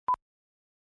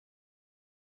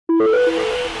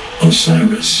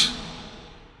Osiris.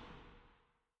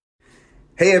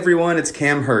 Hey everyone, it's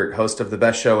Cam Hurt, host of the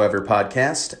Best Show Ever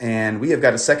podcast, and we have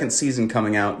got a second season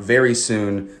coming out very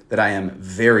soon that I am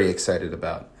very excited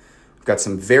about. We've got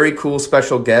some very cool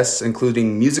special guests,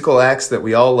 including musical acts that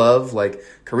we all love, like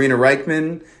Karina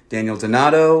Reichman, Daniel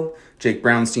Donato, Jake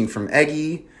Brownstein from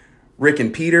Eggy, Rick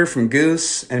and Peter from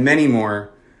Goose, and many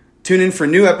more. Tune in for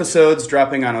new episodes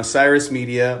dropping on Osiris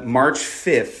Media March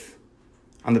 5th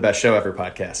on the Best Show Ever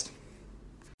podcast.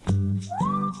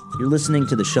 You're listening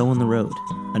to The Show on the Road,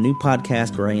 a new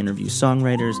podcast where I interview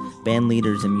songwriters, band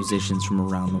leaders, and musicians from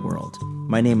around the world.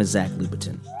 My name is Zach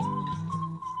Lupetin.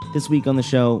 This week on the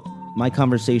show, my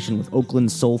conversation with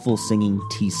Oakland's soulful singing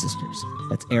T-Sisters.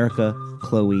 That's Erica,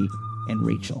 Chloe, and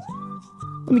Rachel.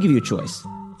 Let me give you a choice.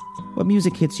 What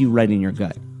music hits you right in your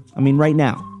gut? I mean, right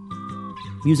now.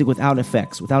 Music without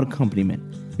effects, without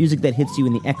accompaniment. Music that hits you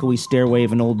in the echoey stairway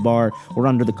of an old bar or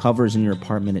under the covers in your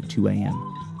apartment at 2 a.m.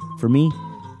 For me,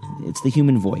 it's the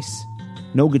human voice.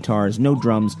 No guitars, no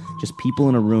drums, just people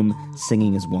in a room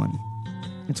singing as one.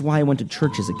 It's why I went to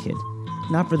church as a kid.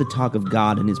 Not for the talk of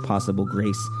God and His possible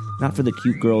grace, not for the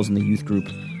cute girls in the youth group.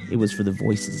 It was for the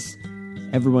voices.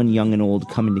 Everyone young and old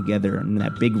coming together in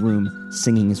that big room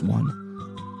singing as one.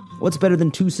 What's better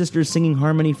than two sisters singing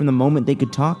harmony from the moment they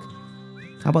could talk?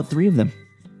 How about three of them?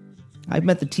 I've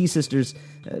met the T-Sisters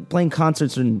playing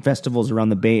concerts and festivals around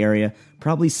the Bay Area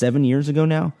probably 7 years ago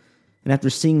now. And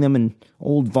after seeing them in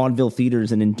old vaudeville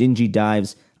theaters and in dingy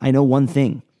dives, I know one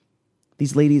thing.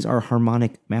 These ladies are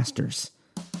harmonic masters.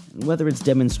 Whether it's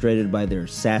demonstrated by their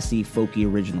sassy, folky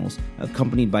originals,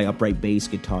 accompanied by upright bass,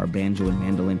 guitar, banjo, and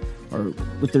mandolin, or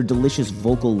with their delicious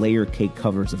vocal layer cake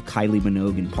covers of Kylie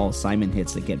Minogue and Paul Simon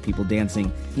hits that get people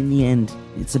dancing, in the end,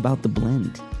 it's about the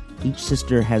blend. Each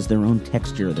sister has their own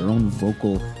texture, their own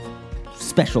vocal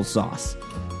special sauce.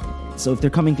 So if they're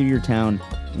coming through your town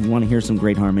and you want to hear some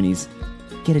great harmonies,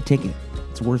 get a ticket.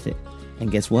 It's worth it. And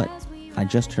guess what? I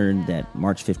just heard that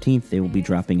March 15th they will be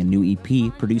dropping a new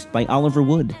EP produced by Oliver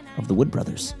Wood of the Wood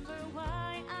Brothers.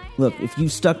 Look, if you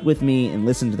stuck with me and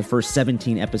listened to the first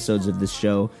 17 episodes of this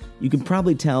show, you can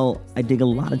probably tell I dig a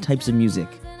lot of types of music,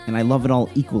 and I love it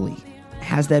all equally.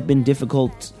 Has that been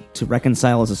difficult to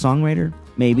reconcile as a songwriter?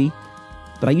 Maybe.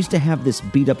 But I used to have this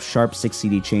beat-up Sharp 6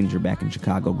 CD changer back in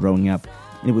Chicago growing up,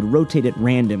 and it would rotate at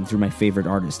random through my favorite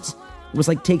artists. It was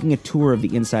like taking a tour of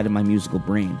the inside of my musical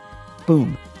brain.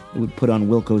 Boom. It would put on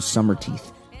Wilco's Summer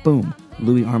Teeth. Boom.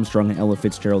 Louis Armstrong and Ella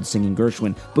Fitzgerald singing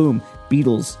Gershwin. Boom.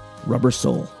 Beatles, Rubber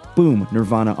Soul. Boom.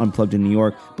 Nirvana Unplugged in New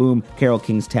York. Boom. Carole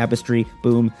King's Tapestry.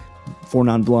 Boom. Four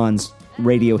Non Blondes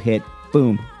radio hit.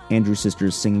 Boom. Andrews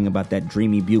Sisters singing about that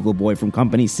dreamy bugle boy from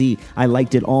Company C. I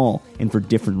liked it all, and for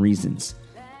different reasons.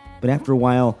 But after a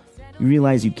while, you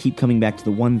realize you keep coming back to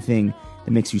the one thing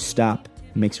that makes you stop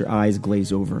and makes your eyes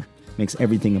glaze over, makes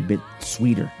everything a bit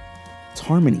sweeter. It's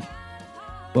harmony.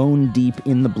 Bone deep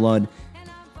in the blood,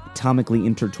 atomically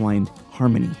intertwined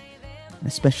harmony, and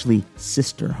especially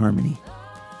sister harmony.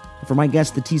 And for my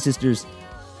guests, the T-Sisters,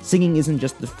 singing isn't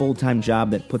just the full-time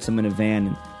job that puts them in a van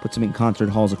and puts them in concert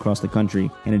halls across the country,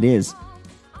 and it is.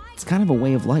 It's kind of a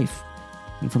way of life,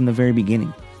 and from the very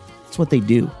beginning. It's what they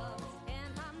do.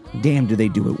 Damn, do they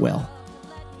do it well.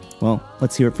 Well,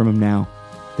 let's hear it from them now,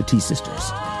 the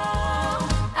T-Sisters.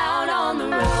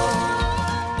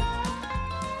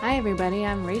 Hi everybody,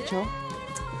 I'm Rachel.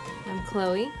 I'm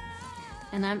Chloe.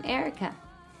 And I'm Erica.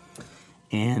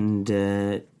 And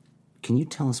can you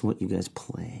tell us what you guys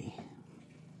play?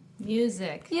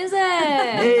 Music.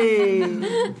 Hey!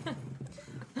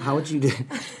 How would you do?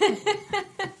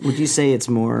 Would you say it's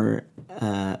more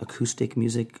acoustic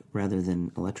music rather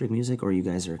than electric music, or you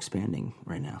guys are expanding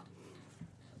right now?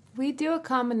 We do a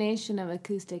combination of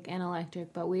acoustic and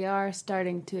electric, but we are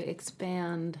starting to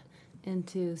expand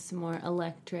into some more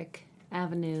electric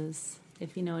avenues,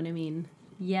 if you know what I mean.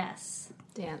 Yes.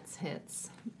 Dance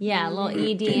hits. Yeah, a little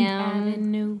EDM.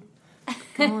 Avenue.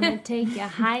 Gonna take you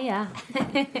higher.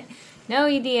 No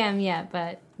EDM yet,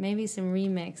 but maybe some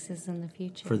remixes in the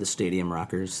future. For the stadium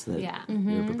rockers that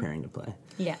you're preparing to play.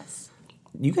 Yes.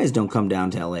 You guys don't come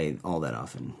down to LA all that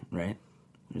often, right?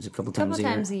 There's a couple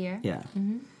times a year. Yeah.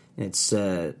 Mm-hmm. It's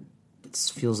it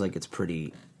feels like it's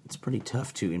pretty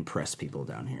tough to impress people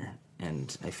down here.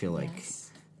 And I feel like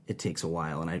it takes a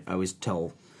while. And I always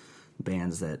tell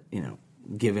bands that,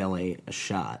 give LA a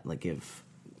shot. Like,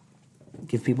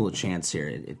 give people a chance here.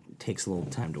 It takes a little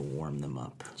time to warm them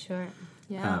up. Sure.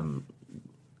 Yeah.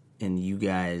 And you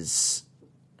guys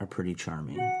are pretty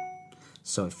charming.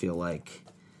 So I feel like,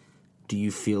 do you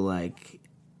feel like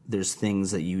there's things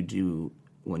that you do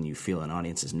when you feel an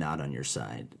audience is not on your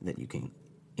side that you can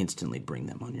instantly bring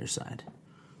them on your side?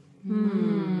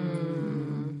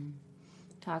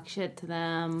 Talk shit to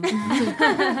them.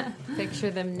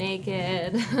 Picture them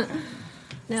naked.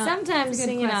 No, Sometimes it's a good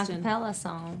sing an a question. cappella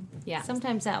song. Yeah.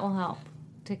 Sometimes that will help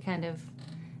to kind of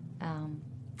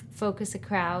focus a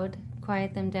crowd,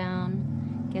 quiet them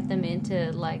down, get them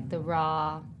into like the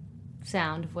raw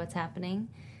sound of what's happening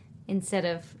instead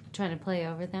of trying to play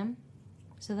over them.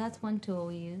 So that's one tool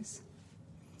we use.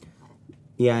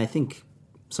 Yeah, I think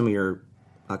some of your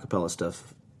a cappella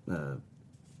stuff, the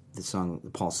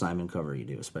Paul Simon cover you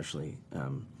do especially,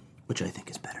 which I think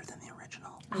is better than the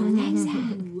original. Oh, thanks,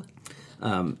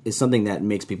 Zach. Is something that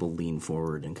makes people lean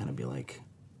forward and kind of be like,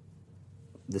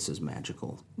 this is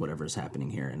magical, whatever is happening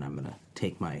here, and I'm going to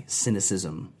take my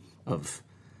cynicism of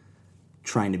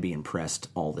trying to be impressed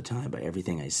all the time by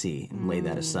everything I see and lay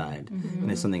that aside. And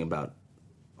it's something about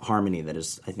harmony that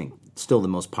is, I think, still the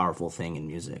most powerful thing in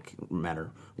music, no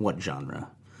matter what genre.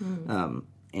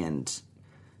 And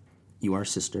you are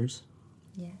sisters.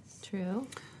 Yes. True.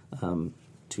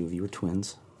 Two of you are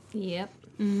twins. Yep.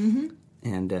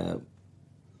 And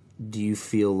do you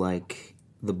feel like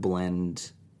the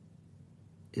blend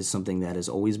is something that has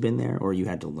always been there, or you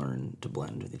had to learn to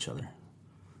blend with each other?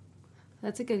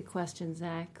 That's a good question,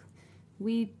 Zach.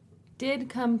 We did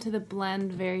come to the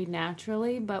blend very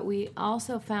naturally, but we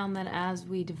also found that as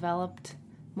we developed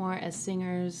more as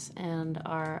singers and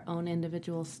our own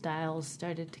individual styles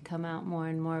started to come out more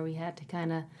and more, we had to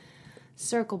kind of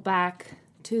circle back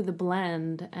to the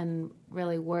blend and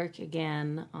really work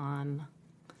again on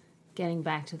getting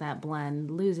back to that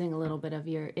blend, losing a little bit of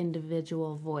your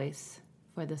individual voice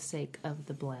for the sake of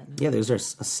the blend. Yeah, there's a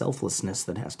selflessness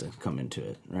that has to come into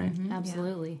it, right?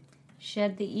 Absolutely.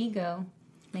 Shed the ego,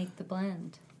 make the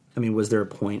blend. I mean, was there a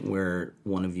point where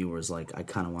one of you was like, I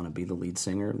kind of want to be the lead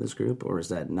singer of this group, or is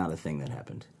that not a thing that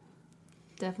happened?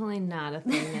 Definitely not a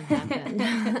thing that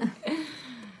happened.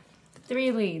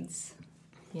 3 leads.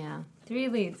 Yeah. 3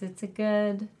 leads. It's a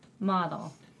good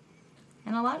model.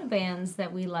 And a lot of bands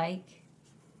that we like,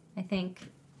 I think,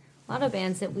 a lot of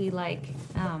bands that we like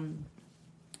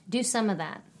do some of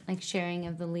that, like sharing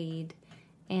of the lead.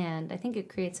 And I think it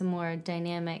creates a more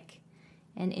dynamic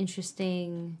and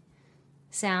interesting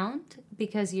sound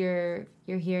because you're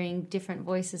hearing different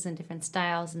voices and different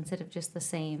styles instead of just the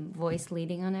same voice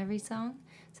leading on every song.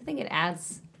 So I think it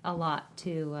adds a lot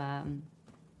to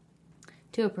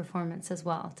a performance as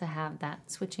well, to have that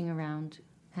switching around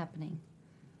happening.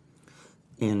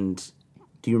 And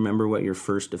do you remember what your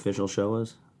first official show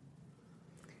was?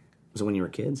 Was it when you were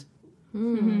kids?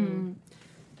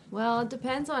 Well, it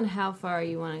depends on how far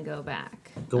you want to go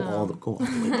back. Go all the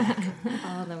way back.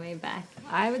 All the way back.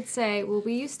 I would say, well,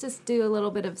 we used to do a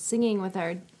little bit of singing with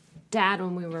our dad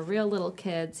when we were real little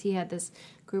kids. He had this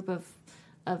group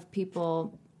of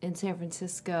people in San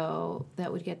Francisco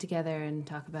that would get together and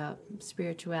talk about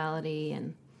spirituality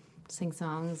and sing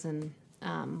songs. And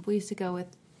we used to go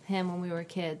with him when we were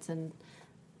kids. And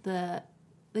the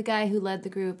guy who led the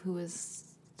group, who was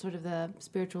sort of the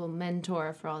spiritual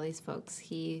mentor for all these folks,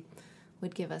 he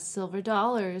would give us silver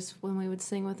dollars when we would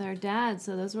sing with our dad.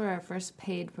 So those were our first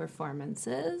paid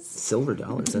performances. Silver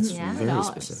dollars, that's Yeah. very Dollars.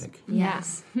 specific.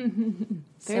 Yes.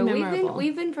 Very memorable.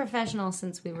 we've been professional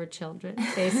since we were children,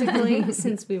 basically,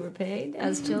 since we were paid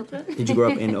as children. Did you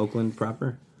grow up in Oakland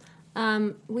proper?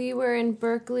 We were in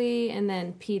Berkeley and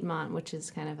then Piedmont, which is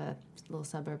kind of a little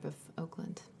suburb of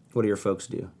Oakland. What do your folks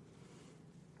do?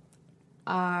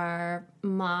 Our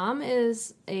mom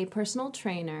is a personal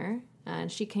trainer,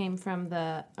 and she came from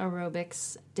the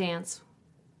aerobics dance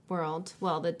world.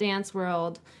 Well, the dance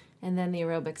world and then the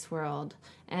aerobics world.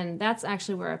 And that's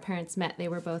actually where our parents met. They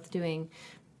were both doing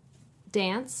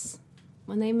dance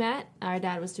when they met. Our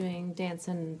dad was doing dance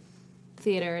and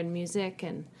theater and music,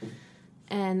 and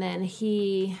then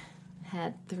he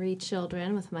had 3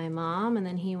 children with my mom, and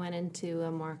then he went into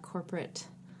a more corporate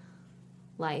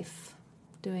life,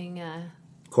 doing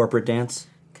Corporate dance?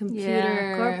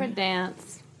 computer corporate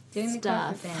dance Doing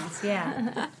stuff, the corporate dance,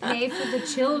 yeah. Pay for the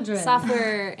children.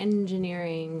 software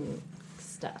engineering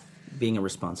stuff. Being a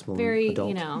responsible Very,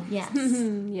 adult? Yes.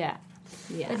 Yeah.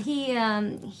 But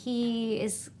he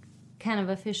is kind of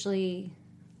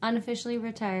unofficially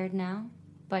retired now,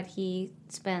 but he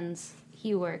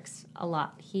works a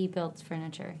lot. He builds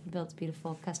furniture. He builds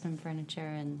beautiful custom furniture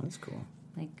and That's cool.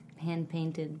 like hand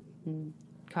painted and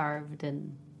carved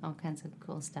and all kinds of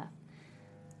cool stuff.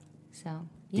 So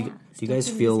Do you guys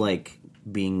feel like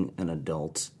being an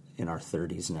adult in our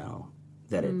 30s now,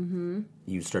 that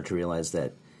you start to realize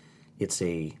that it's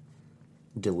a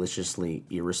deliciously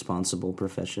irresponsible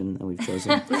profession that we've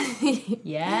chosen?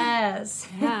 yes.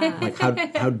 Yeah. Like,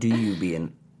 how do you be a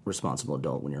responsible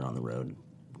adult when you're on the road?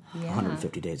 Yeah.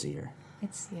 150 days a year.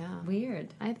 It's Yeah.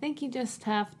 weird. I think you just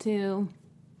have to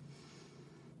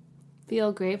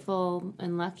feel grateful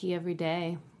and lucky every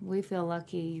day. We feel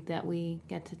lucky that we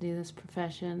get to do this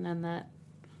profession and that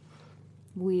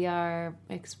we are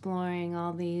exploring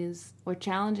all these, we're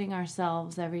challenging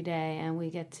ourselves every day, and we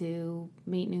get to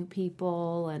meet new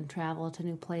people and travel to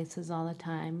new places all the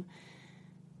time.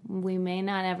 We may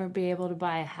not ever be able to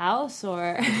buy a house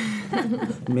or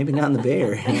Maybe not in the Bay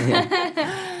Area.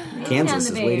 Kansas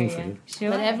is Bay waiting Area. for you.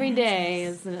 Sure. but every day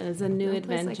is a new No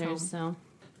place like adventure. home. So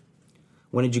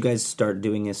When did you guys start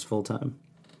doing this full time?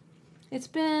 it's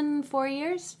been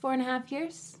 4.5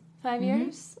 years, 5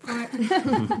 years. 10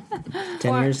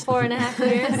 years? 4.5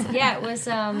 years. Yeah, it was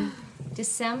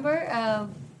December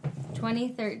of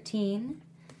 2013.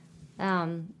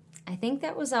 I think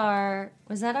that was our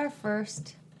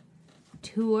first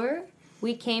tour?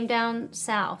 We came down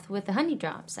south with the Honey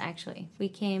Drops, actually.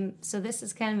 So this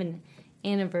is kind of an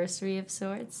anniversary of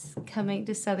sorts, coming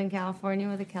to Southern California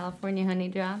with the California Honey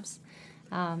Drops.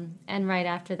 And right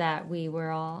after that, we were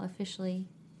all officially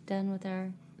done with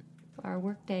our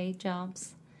workday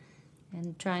jobs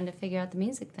and trying to figure out the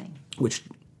music thing. Which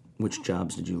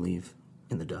jobs did you leave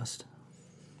in the dust?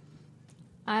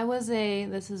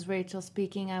 This is Rachel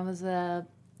speaking, I was a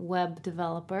web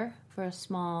developer for a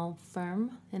small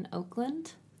firm in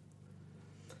Oakland.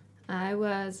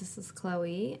 This is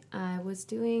Chloe, I was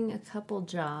doing a couple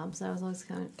jobs. I was always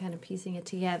kind of piecing it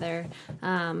together.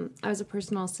 I was a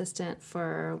personal assistant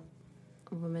for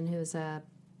a woman who's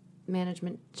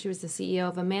she was the CEO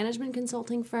of a management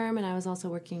consulting firm, and I was also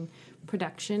working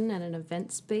production at an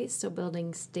event space, so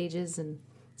building stages and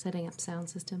setting up sound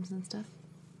systems and stuff.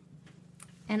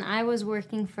 And I was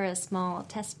working for a small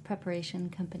test preparation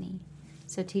company,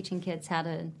 so teaching kids how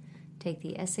to take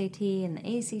the SAT and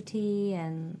the ACT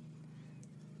and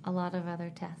a lot of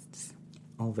other tests.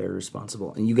 All very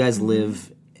responsible. And you guys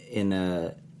live in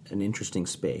an interesting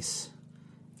space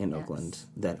in Oakland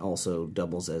that also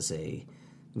doubles as a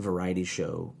variety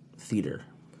show theater.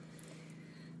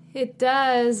 It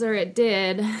does, or it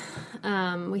did.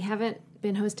 We haven't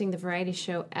been hosting the variety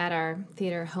show at our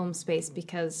theater home space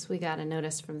because we got a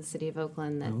notice from the city of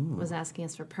Oakland that was asking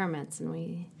us for permits, and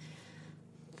we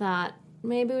thought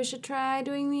maybe we should try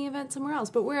doing the event somewhere else.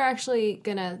 But we're actually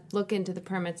going to look into the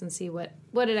permits and see what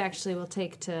it actually will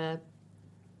take to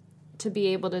be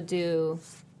able to do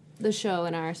the show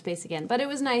in our space again. But it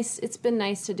was nice. It's been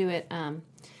nice to do it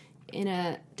in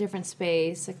a different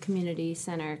space, a community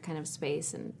center kind of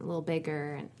space, and a little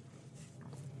bigger. And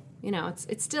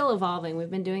it's still evolving. We've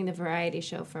been doing the variety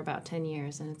show for about 10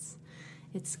 years, and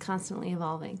it's constantly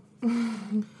evolving.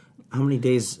 How many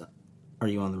days are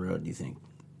you on the road, do you think?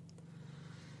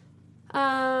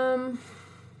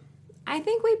 I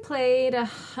think we played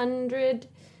 100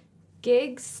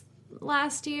 gigs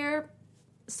last year.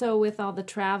 So with all the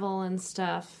travel and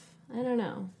stuff, I don't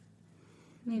know.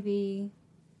 Maybe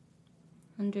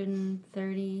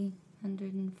 130,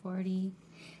 140.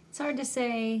 It's hard to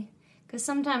say, because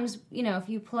sometimes, if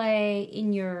you play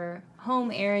in your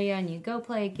home area and you go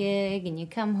play a gig and you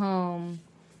come home,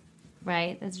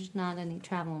 right, there's just not any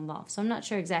travel involved. So I'm not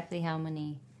sure exactly how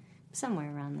many,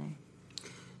 somewhere around there.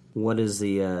 What is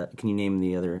can you name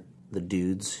the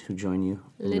dudes who join you?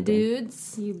 in The your band?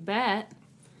 dudes, you bet.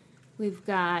 We've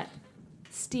got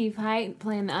Steve Height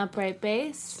playing the upright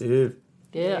bass. Dude.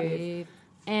 Yeah.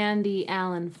 Andy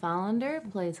Allen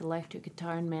Follander plays electric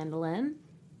guitar and mandolin.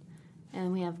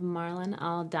 And we have Marlon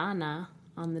Aldana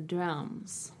on the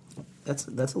drums. That's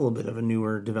a little bit of a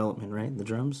newer development, right? The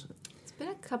drums? It's been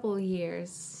a couple of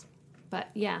years, but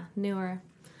yeah, newer.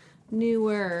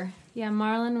 Yeah,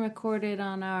 Marlon recorded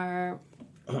on our,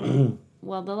 the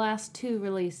last two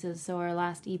releases, so our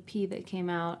last EP that came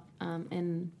out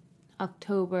in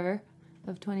October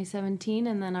of 2017,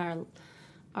 and then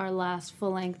our last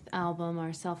full-length album,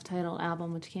 our self-titled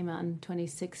album, which came out in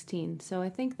 2016. So I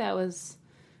think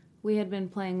we had been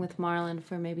playing with Marlon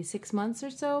for maybe 6 months or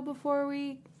so before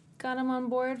we got him on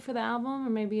board for the album, or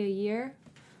maybe a year.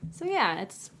 So yeah,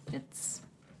 it's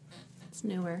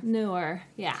newer,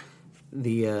 yeah.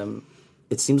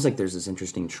 It seems like there's this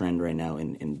interesting trend right now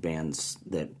in bands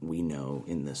that we know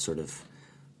in the sort of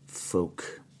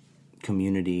folk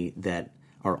community that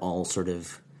are all sort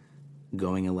of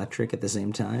going electric at the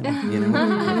same time.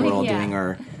 Like we're all doing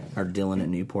our Dylan at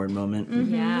Newport moment.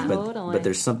 Yeah, but, totally. But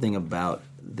there's something about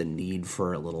the need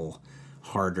for a little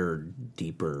harder,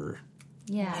 deeper,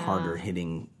 harder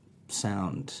hitting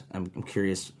sound. I'm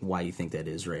curious why you think that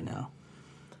is right now.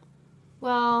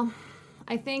 Well,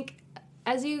 I think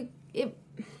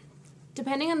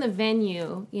depending on the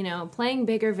venue, playing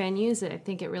bigger venues, I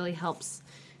think it really helps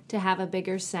to have a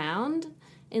bigger sound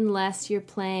unless you're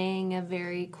playing a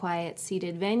very quiet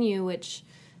seated venue, which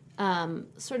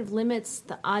sort of limits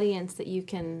the audience that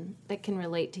can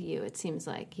relate to you. It seems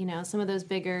like, some of those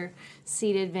bigger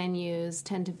seated venues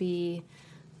tend to be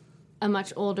a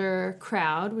much older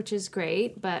crowd, which is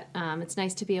great, but it's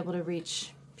nice to be able to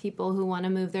reach people who want to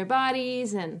move their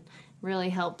bodies, and really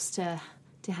helps to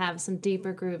have some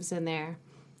deeper grooves in there,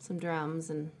 some drums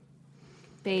and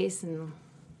bass.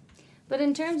 But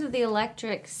in terms of the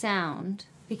electric sound,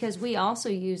 because we also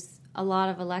use a lot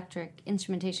of electric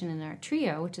instrumentation in our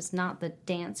trio, which is not the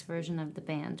dance version of the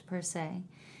band per se.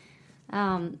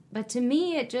 But to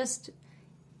me,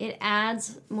 it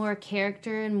adds more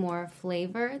character and more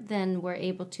flavor than we're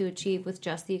able to achieve with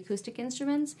just the acoustic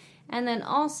instruments. And then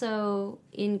also,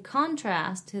 in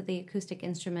contrast to the acoustic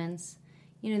instruments,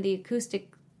 the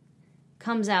acoustic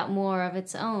comes out more of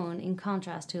its own in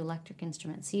contrast to electric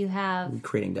instruments. So you have...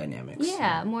 creating dynamics.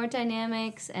 Yeah, more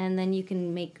dynamics, and then you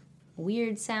can make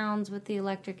weird sounds with the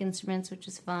electric instruments, which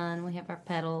is fun. We have our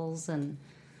pedals, and...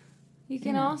 You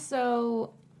can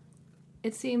also...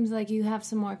 It seems like you have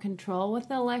some more control with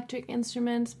the electric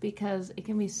instruments, because it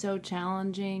can be so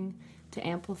challenging to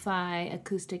amplify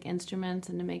acoustic instruments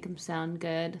and to make them sound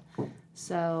good.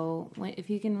 So if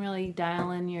you can really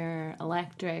dial in your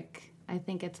electric, I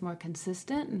think it's more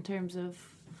consistent in terms of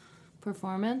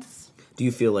performance. Do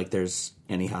you feel like there's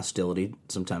any hostility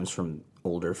sometimes from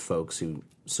older folks who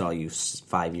saw you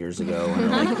 5 years ago and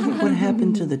are like, what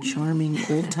happened to the charming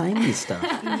old-timey stuff?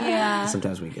 Yeah.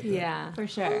 Sometimes we get that. Yeah, for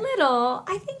sure. A little.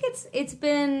 I think it's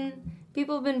been...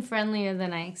 People have been friendlier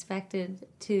than I expected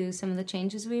to some of the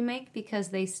changes we make, because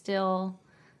they still...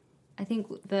 I think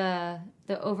the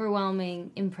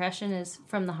overwhelming impression is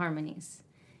from the harmonies.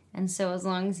 And so as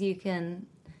long as you can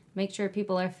make sure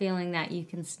people are feeling that, you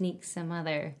can sneak some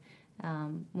other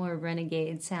more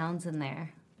renegade sounds in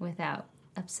there without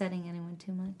upsetting anyone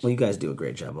too much. Well, you guys do a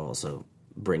great job also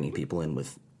bringing people in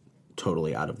with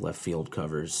totally out of left field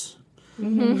covers.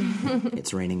 Mm-hmm.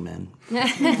 It's Raining Men.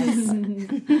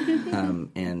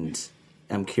 And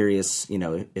I'm curious,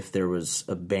 if there was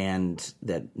a band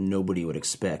that nobody would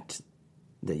expect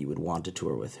that you would want to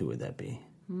tour with, who would that be?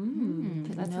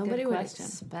 That's nobody would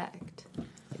expect.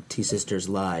 Like T-Sisters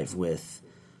Live with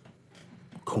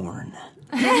Korn.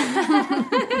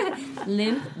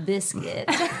 Limp Bizkit.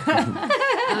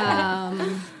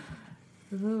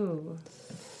 Ooh.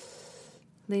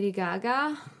 Lady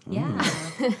Gaga? Yeah,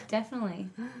 definitely.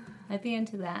 I'd be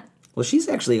into that. Well, she's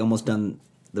actually almost done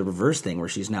the reverse thing where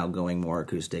she's now going more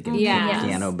acoustic and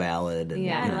piano ballad. And,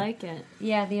 I like it.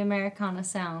 Yeah, the Americana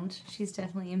sound. She's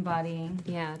definitely embodying.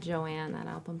 Yeah, Joanne, that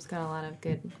album's got a lot of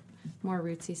good, more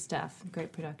rootsy stuff.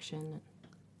 Great production.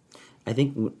 I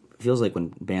think it feels like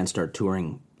when bands start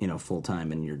touring, full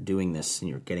time, and you're doing this and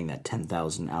you're getting that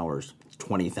 10,000 hours,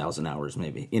 20,000 hours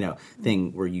maybe,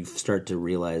 thing where you start to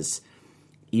realize,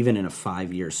 even in a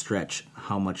 5-year stretch,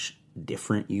 how much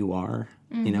different you are,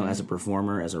 as a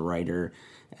performer, as a writer,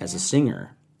 as a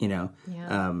singer,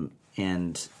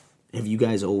 and have you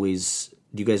guys do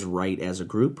you guys write as a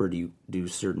group, or do you do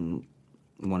do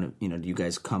you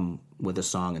guys come with a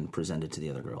song and present it to the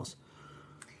other girls?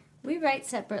 We write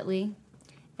separately,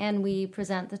 and we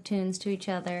present the tunes to each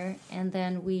other, and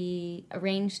then we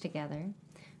arrange together.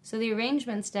 So the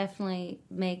arrangements definitely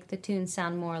make the tunes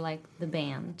sound more like the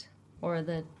band or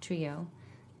the trio,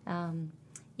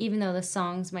 even though the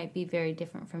songs might be very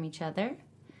different from each other.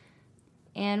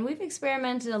 And we've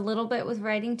experimented a little bit with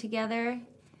writing together,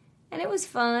 and it was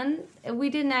fun. We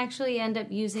didn't actually end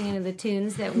up using any of the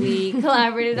tunes that we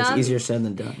collaborated on. It's easier said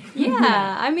than done.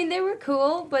 Yeah, I mean, they were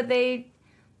cool, but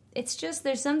it's just,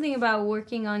 there's something about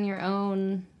working on your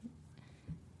own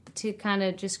to kind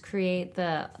of just create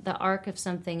the arc of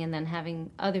something, and then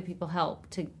having other people help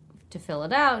to fill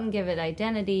it out and give it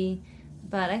identity.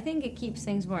 But I think it keeps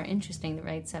things more interesting to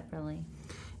write separately.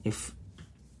 If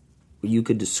you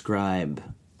could describe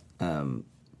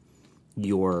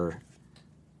your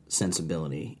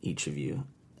sensibility, each of you,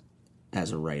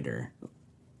 as a writer,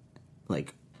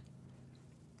 like,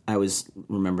 I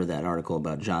remember that article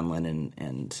about John Lennon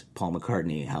and Paul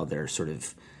McCartney, how they're sort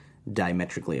of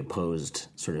diametrically opposed,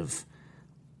 sort of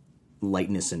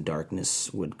lightness and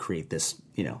darkness would create this,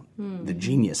 the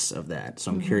genius of that.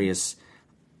 So I'm curious,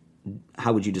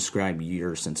 how would you describe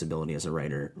your sensibility as a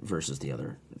writer versus the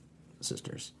other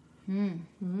sisters?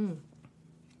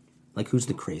 Like, who's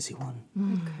the crazy one?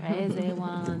 Crazy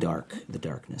one. The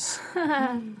darkness.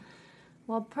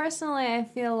 Well, personally, I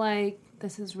feel like,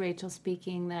 this is Rachel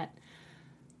speaking, that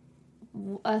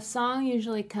a song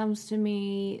usually comes to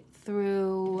me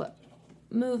through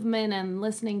movement and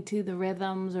listening to the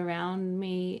rhythms around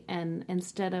me, and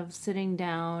instead of sitting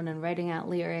down and writing out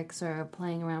lyrics or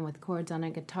playing around with chords on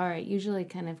a guitar, it usually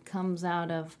kind of comes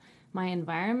out of my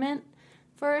environment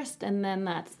first, and then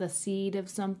that's the seed of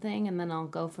something, and then I'll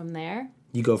go from there.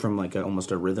 You go from like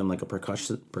almost a rhythm, like a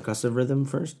percussive rhythm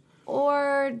first?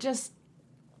 Or just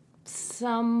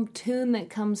some tune that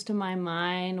comes to my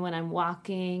mind when I'm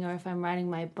walking or if I'm riding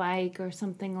my bike or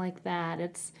something like that.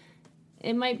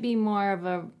 It might be more of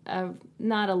a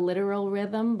not a literal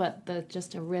rhythm, but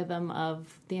just a rhythm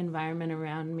of the environment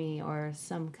around me or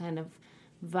some kind of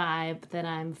vibe that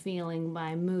I'm feeling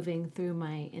by moving through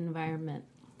my environment.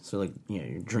 So like,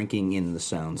 you're drinking in the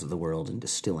sounds of the world and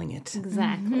distilling it.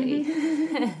 Exactly.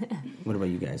 What about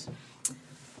you guys?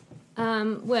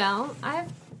 Well,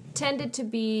 I've tended to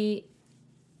be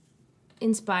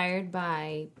inspired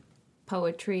by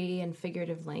poetry and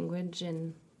figurative language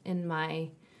in my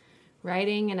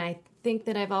writing, and I think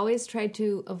that I've always tried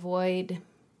to avoid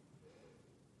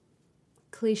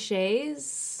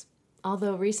cliches,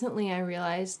 although recently I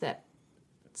realized that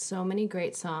so many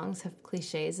great songs have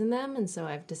cliches in them, and so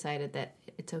I've decided that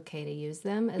it's okay to use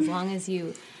them as long as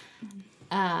you...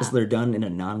 So they're done in a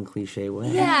non-cliche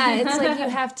way? Yeah, it's like you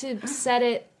have to set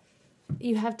it,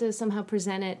 you have to somehow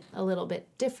present it a little bit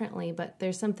differently, but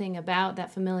there's something about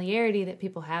that familiarity that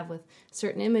people have with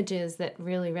certain images that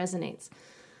really resonates.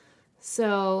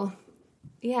 So,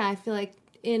 yeah, I feel like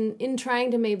in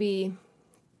trying to maybe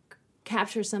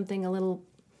capture something a little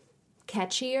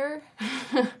catchier,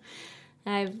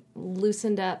 I've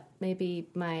loosened up maybe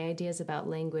my ideas about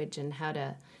language and how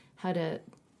to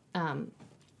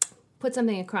put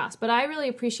something across. But I really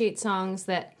appreciate songs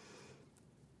that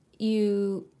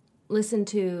you listen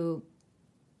to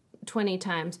 20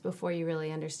 times before you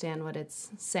really understand what it's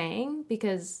saying,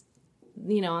 because,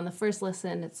 on the first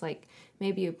listen, it's like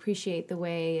maybe you appreciate the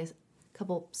way a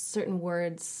couple certain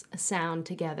words sound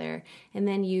together, and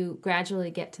then you gradually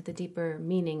get to the deeper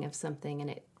meaning of something, and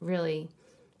it really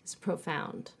is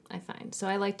profound, I find. So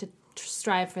I like to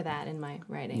strive for that in my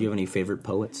writing. Do you have any favorite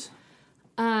poets?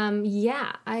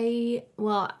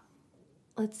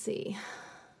 Let's see.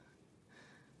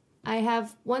 I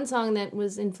have one song that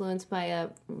was influenced by a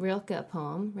Rilke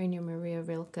poem, Rainer Maria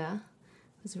Rilke. It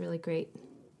was a really great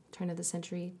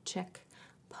turn-of-the-century Czech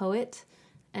poet.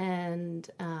 And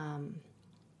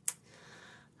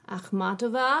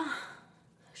Akhmatova,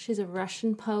 she's a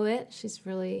Russian poet. She's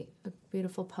really a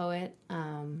beautiful poet.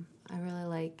 I really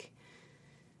like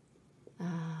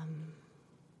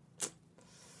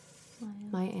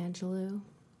Maya Angelou.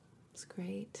 It's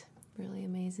great. Really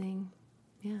amazing.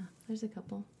 Yeah, there's a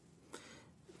couple.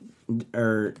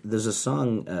 There's a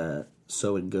song,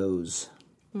 So It Goes.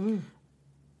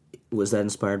 Was that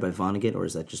inspired by Vonnegut, or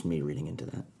is that just me reading into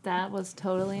that? That was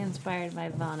totally inspired by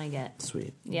Vonnegut.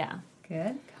 Sweet. Yeah.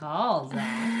 Good call, Zach.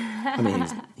 I mean,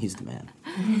 he's the man.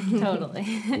 Totally.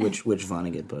 Which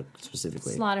Vonnegut book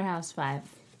specifically? Slaughterhouse 5.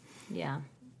 Yeah.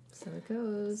 So it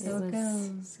goes. So it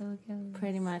goes. So it goes.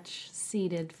 Pretty much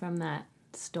seeded from that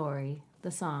story.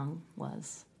 The song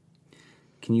was.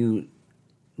 Can you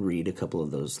read a couple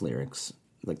of those lyrics,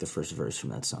 like the first verse from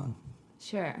that song?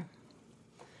 Sure.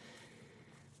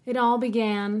 It all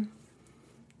began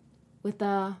with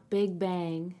a big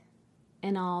bang,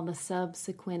 and all the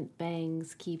subsequent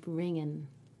bangs keep ringing.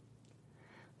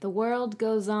 The world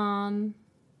goes on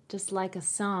just like a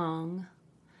song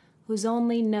whose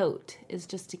only note is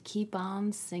just to keep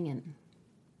on singing.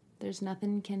 There's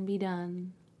nothing can be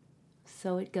done,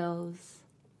 so it goes.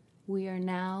 We are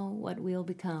now what we'll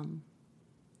become,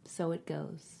 so it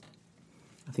goes.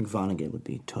 I think Vonnegut would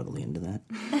be totally into that.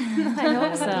 I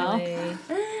hope so.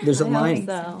 There's a line.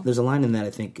 so. There's a line in that. I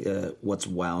think what's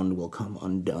wound will come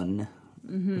undone,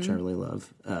 which I really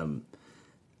love.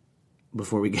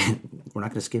 Before we're not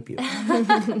going to skip you.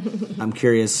 I'm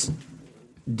curious.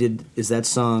 Is that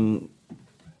song?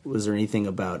 Was there anything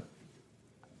about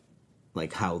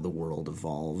like how the world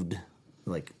evolved,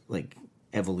 like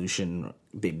evolution,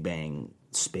 Big Bang,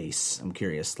 space? I'm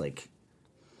curious. Like,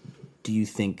 do you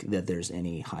think that there's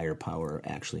any higher power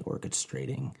actually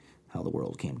orchestrating how the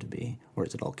world came to be, or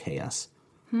is it all chaos?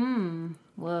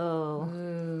 Whoa.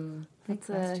 Ooh, That's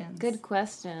a questions. good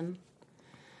question.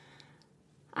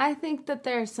 I think that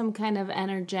there's some kind of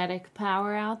energetic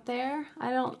power out there.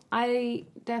 I'm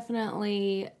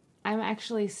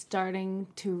actually starting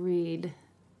to read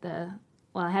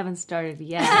I haven't started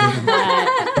yet, but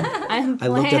I'm planning. I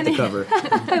looked at the cover.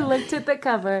 I looked at the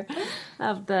cover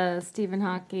of the Stephen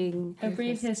Hawking A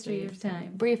Brief History of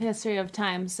Time. Brief History of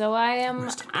Time. So I'm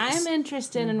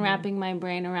interested in wrapping my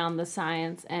brain around the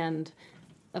science, and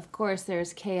of course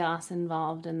there's chaos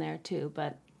involved in there too,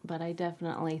 but but I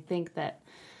definitely think that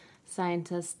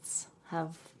scientists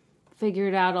have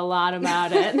figured out a lot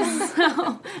about it.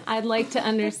 So I'd like to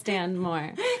understand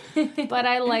more. But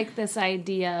I like this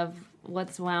idea of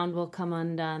what's wound will come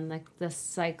undone, like this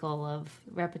cycle of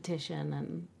repetition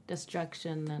and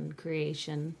destruction and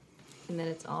creation. And that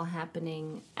it's all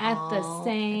happening at the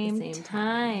same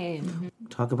time. Mm-hmm.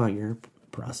 Talk about your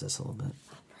process a little bit.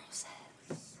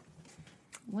 Process.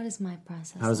 What is my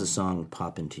process? How does a song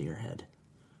pop into your head?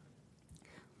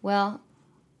 Well,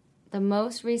 the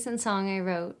most recent song I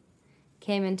wrote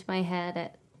came into my head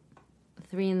at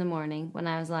 3 a.m. when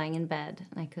I was lying in bed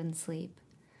and I couldn't sleep.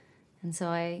 And so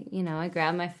I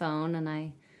grabbed my phone and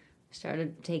I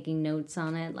started taking notes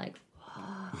on it, like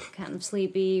kind of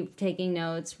sleepy, taking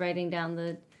notes, writing down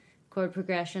the chord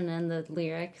progression and the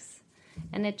lyrics.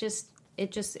 And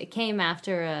it came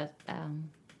after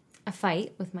a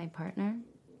fight with my partner.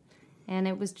 And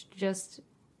it was just,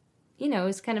 it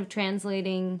was kind of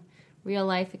translating real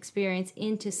life experience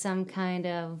into some kind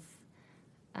of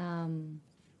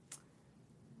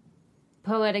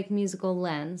poetic musical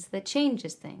lens that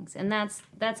changes things. And that's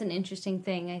an interesting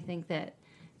thing. I think that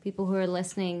people who are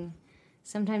listening,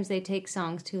 sometimes they take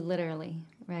songs too literally,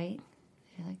 right?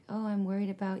 They're like, oh, I'm worried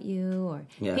about you. Or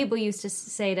people used to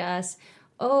say to us,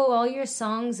 oh, all your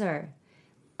songs are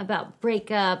about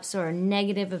breakups or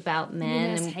negative about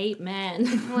men. You just hate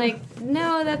men. Like,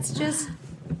 no,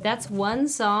 that's one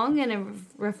song, and it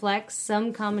reflects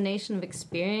some combination of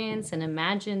experience and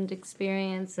imagined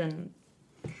experience. And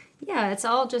yeah, it's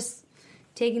all just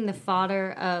taking the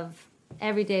fodder of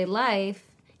everyday life,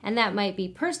 and that might be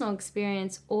personal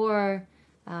experience or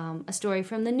a story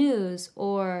from the news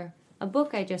or a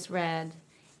book I just read,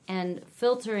 and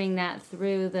filtering that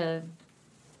through the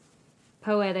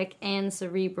poetic and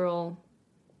cerebral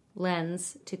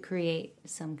lens to create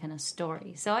some kind of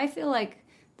story. So I feel like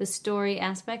the story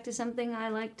aspect is something I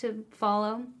like to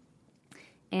follow,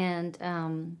 and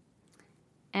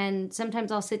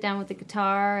sometimes I'll sit down with the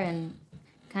guitar and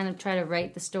kind of try to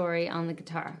write the story on the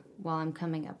guitar while I'm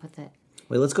coming up with it.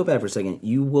 Wait, let's go back for a second.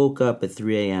 You woke up at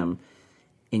 3 a.m.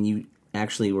 and you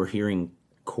actually were hearing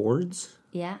chords?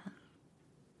 Yeah.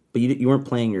 But you weren't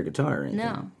playing your guitar or anything?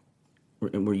 No.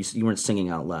 Were you weren't singing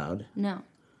out loud? No.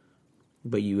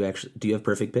 But do you have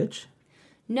perfect pitch?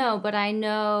 No, but I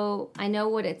know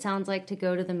what it sounds like to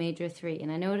go to the major 3,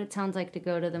 and I know what it sounds like to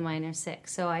go to the minor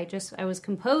 6. So I was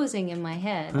composing in my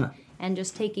head and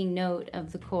just taking note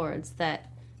of the chords that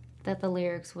the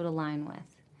lyrics would align with.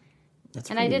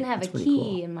 I didn't have a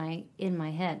key cool. in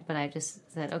my head, but I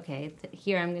just said, okay,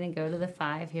 here I'm going to go to the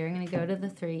 5, here I'm going to go to the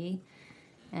 3,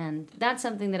 and that's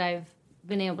something that I've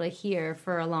been able to hear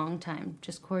for a long time,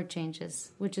 just chord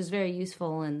changes, which is very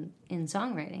useful in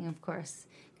songwriting, of course,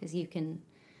 because you can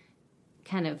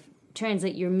kind of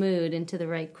translate your mood into the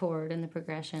right chord and the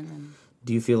progression.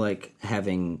 Do you feel like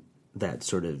having that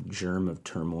sort of germ of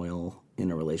turmoil in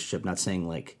a relationship, not saying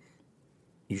like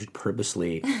you should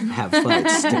purposely have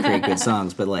fights to create good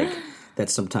songs, but like that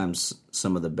sometimes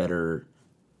some of the better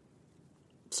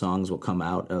songs will come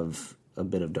out of a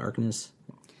bit of darkness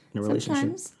in a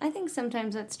relationship? I think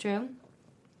sometimes that's true.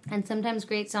 And sometimes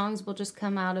great songs will just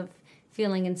come out of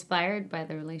feeling inspired by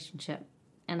the relationship.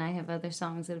 And I have other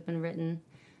songs that have been written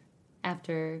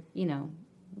after,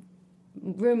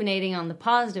 ruminating on the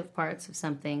positive parts of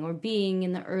something or being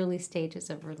in the early stages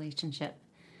of a relationship.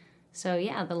 So,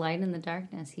 yeah, the light and the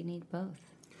darkness, you need both.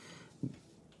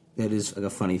 That is a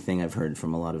funny thing I've heard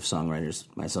from a lot of songwriters,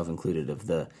 myself included, of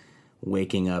the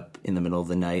waking up in the middle of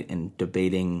the night and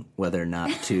debating whether or not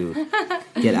to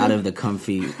get out of the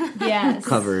comfy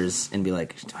covers and be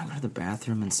like, do I go to the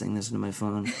bathroom and sing this into my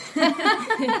phone?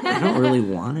 I don't really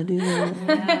want to do that.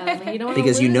 Yeah, you don't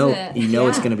because you know it.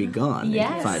 It's going to be gone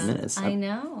in 5 minutes. I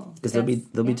know. Because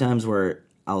there'll be times where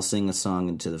I'll sing a song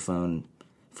into the phone,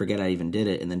 forget I even did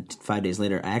it, and then 5 days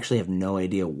later, I actually have no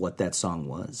idea what that song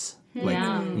was. Like,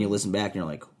 and you listen back and you're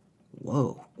like,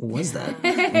 whoa, what was that?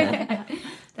 Yeah.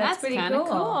 That's pretty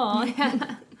cool.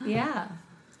 Yeah.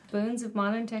 Boons of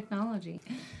modern technology.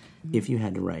 If you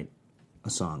had to write a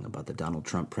song about the Donald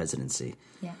Trump presidency,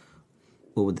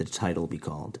 what would the title be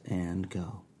called? And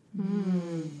go.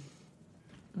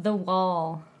 The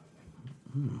Wall.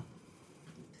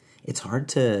 It's hard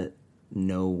to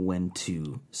know when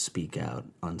to speak out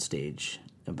on stage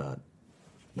about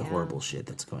the horrible shit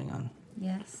that's going on.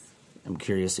 Yes. I'm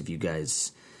curious if you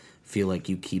guys feel like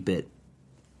you keep it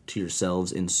to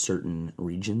yourselves in certain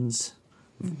regions,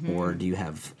 or do you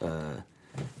have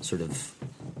sort of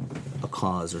a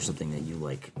cause or something that you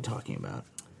like talking about?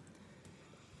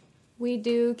 We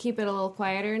do keep it a little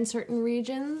quieter in certain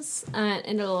regions,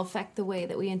 and it'll affect the way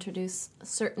that we introduce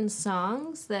certain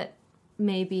songs that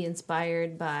may be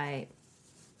inspired by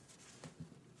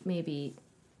maybe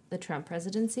the Trump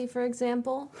presidency, for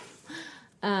example.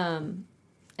 And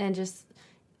just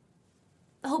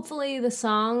hopefully the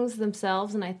songs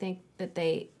themselves, and I think that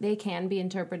they can be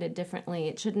interpreted differently.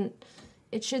 It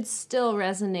should still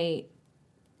resonate.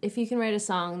 If you can write a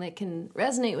song that can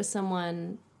resonate with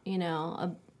someone, you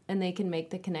know, and they can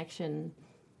make the connection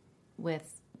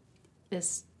with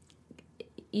this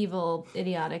evil,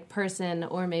 idiotic person,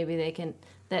 or maybe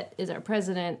that is our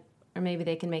president, or maybe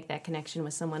they can make that connection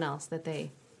with someone else that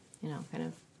they, you know, kind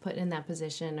of put in that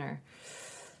position, or,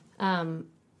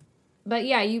 but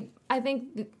yeah, I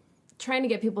think trying to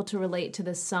get people to relate to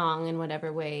this song in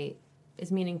whatever way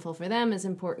is meaningful for them is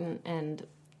important, and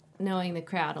knowing the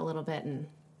crowd a little bit, and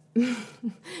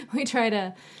we try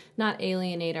to not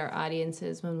alienate our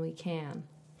audiences when we can.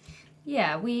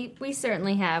 Yeah, we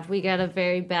certainly have. We got a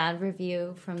very bad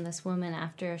review from this woman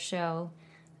after a show.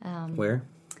 Where?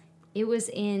 It was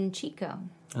in Chico.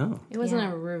 Oh. It wasn't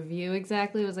a review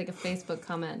exactly. It was like a Facebook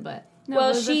comment, but... No, well,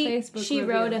 it was she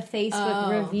wrote a Facebook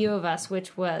Oh. review of us,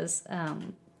 which was,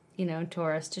 you know,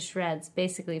 tore us to shreds,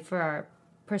 basically for our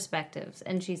perspectives.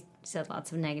 And she said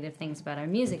lots of negative things about our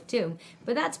music, too.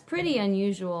 But that's pretty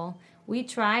unusual. We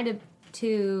try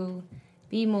to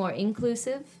be more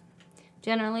inclusive.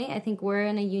 Generally, I think we're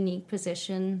in a unique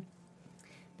position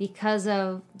because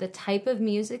of the type of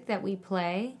music that we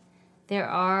play. There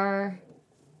are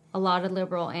a lot of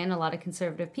liberal and a lot of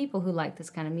conservative people who like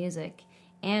this kind of music.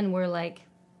 And we're like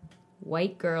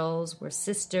white girls, we're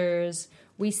sisters.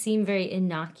 We seem very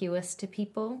innocuous to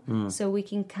people. So we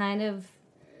can kind of,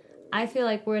 I feel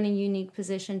like we're in a unique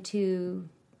position to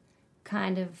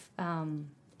kind of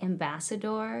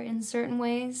ambassador in certain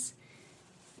ways.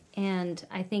 And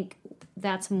I think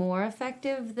that's more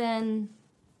effective than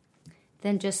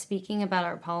just speaking about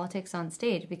our politics on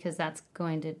stage, because that's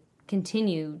going to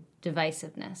continue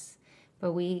divisiveness.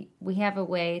 But we have a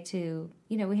way to,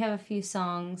 you know, we have a few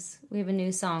songs. We have a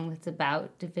new song that's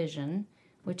about division,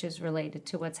 which is related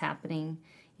to what's happening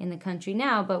in the country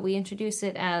now. But we introduce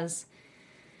it as,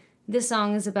 this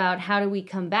song is about how do we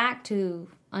come back to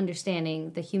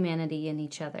understanding the humanity in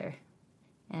each other.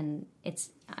 And it's,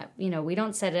 you know, we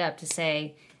don't set it up to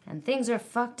say, and things are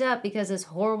fucked up because this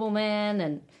horrible man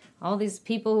and all these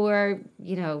people who are,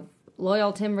 you know,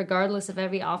 loyal to him regardless of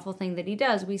every awful thing that he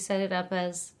does. We set it up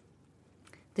as,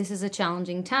 this is a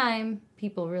challenging time.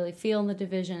 People really feel the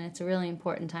division. It's a really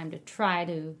important time to try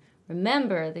to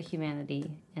remember the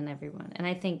humanity in everyone. And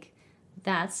I think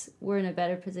we're in a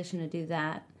better position to do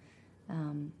that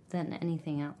than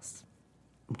anything else.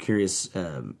 I'm curious,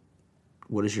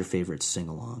 what is your favorite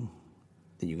sing-along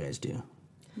that you guys do?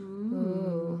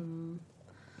 Ooh.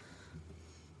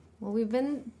 Well, we've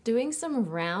been doing some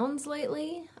rounds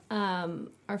lately.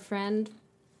 Our friend,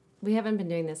 we haven't been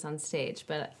doing this on stage,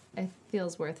 but it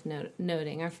feels worth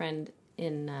noting. Our friend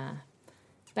in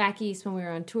back east, when we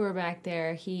were on tour back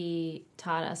there, he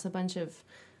taught us a bunch of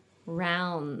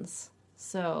rounds.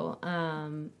 So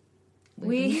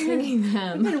we've been singing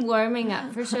them. We've been warming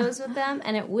up for shows with them.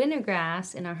 And at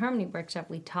Wintergrass, in our harmony workshop,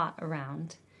 we taught a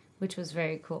round, which was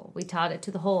very cool. We taught it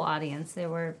to the whole audience. There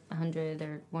were 100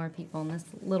 or more people in this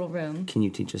little room. Can you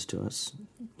teach us to us?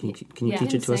 Can you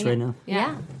teach it to us right now?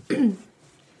 Yeah.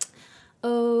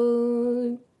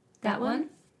 Oh, That one?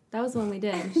 That was the one we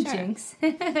did. Jinx.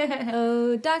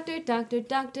 Oh, doctor, doctor,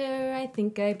 doctor, I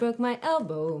think I broke my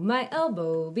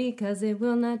elbow, because it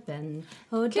will not bend.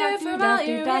 Oh, doctor,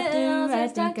 doctor, doctor, I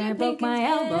think I broke my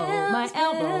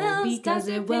elbow, because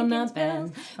it will not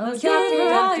bend. Oh, doctor,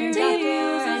 doctor, doctor,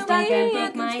 I think I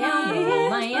broke my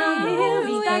elbow,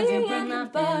 because it will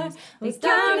not bend. Oh,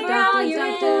 doctor,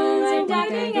 doctor,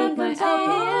 doctor, I think I broke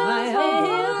my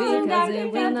elbow, because it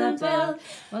will not bend.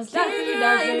 Oh, doctor,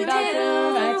 doctor,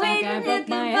 doctor, I think I broke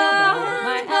my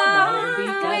elbow,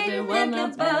 because it will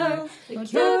not bend. Oh,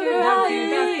 doctor, doctor,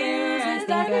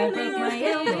 doctor, I think I broke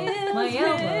my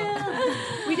elbow.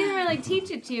 We didn't really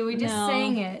teach it to you. We just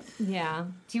sang it. Yeah.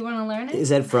 Do you want to learn it? Is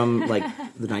that from, like,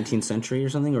 the 19th century or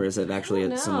something, or is it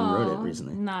actually someone wrote it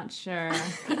recently? Not sure.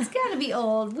 It's got to be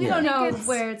old. We Yeah. don't know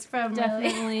where it's from. Really.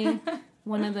 Definitely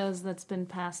one of those that's been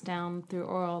passed down through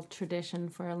oral tradition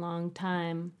for a long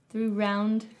time. Through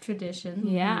round tradition.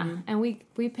 Yeah, and we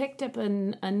picked up a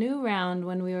new round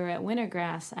when we were at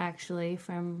Wintergrass, actually,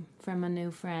 from a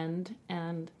new friend,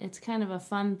 and it's kind of a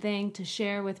fun thing to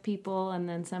share with people, and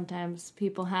then sometimes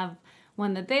people have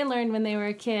one that they learned when they were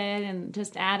a kid, and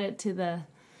just add it to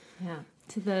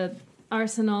the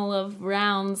arsenal of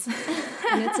rounds.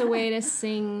 And it's a way to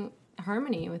sing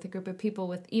harmony with a group of people,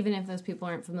 with even if those people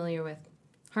aren't familiar with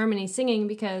harmony singing,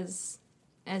 because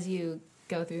as you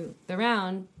go through the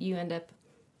round, you end up,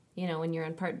 when you're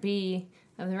on part B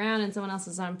of the round and someone else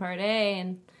is on part A,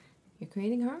 and you're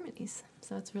creating harmonies.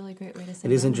 So it's a really great way to sing.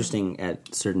 It is interesting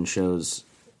at certain shows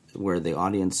where the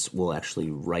audience will actually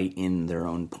write in their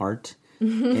own part,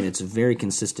 and it's very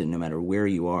consistent no matter where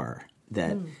you are,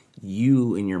 that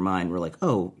you in your mind were like,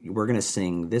 oh, we're going to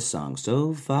sing this song,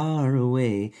 So Far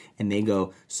Away, and they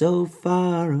go, so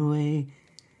far away.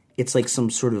 It's like some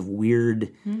sort of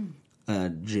weird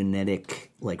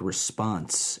genetic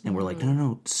response, and we're like,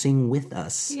 no, sing with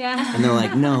us. Yeah. And they're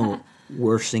like, no,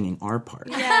 we're singing our part.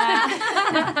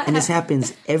 Yeah. And this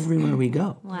happens everywhere we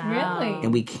go. Wow. Really?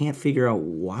 And we can't figure out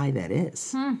why that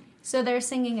is. So they're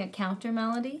singing a counter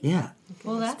melody? Yeah.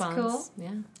 Well, that's cool.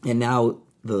 Yeah. And now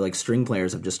the string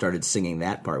players have just started singing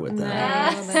that part with them.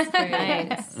 Oh, that's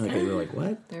great. Okay, we're like,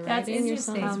 what? They're That's writing your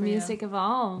interesting. songs How for music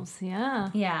evolves. Yeah.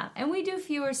 Yeah, and we do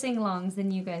fewer sing-alongs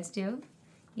than you guys do.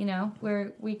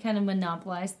 Where we kind of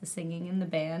monopolize the singing in the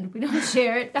band. We don't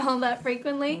share it all that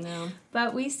frequently. No.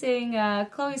 But we sing,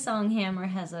 Chloe's song Hammer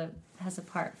has a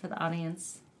part for the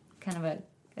audience, kind of a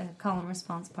call and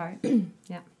response part.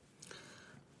 Yeah.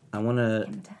 I want to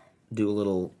do a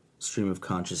little stream of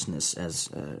consciousness as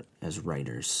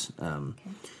writers.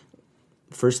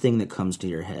 First thing that comes to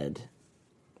your head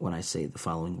when I say the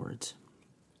following words.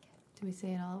 Do we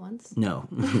say it all at once? No.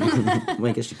 Well,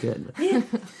 I guess you could. But.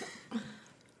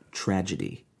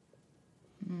 Tragedy.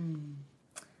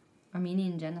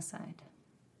 Armenian genocide.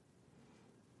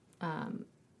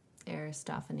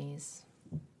 Aristophanes.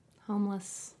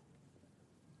 Homeless.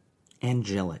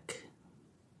 Angelic.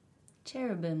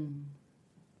 Cherubim.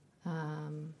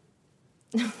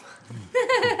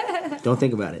 Don't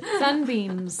think about it.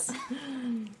 Sunbeams.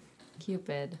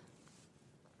 Cupid.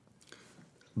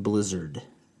 Blizzard.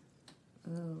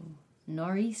 Ooh.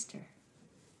 Nor'easter.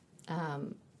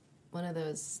 One of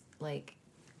those,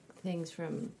 things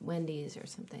from Wendy's or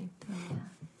something. Oh,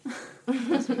 yeah.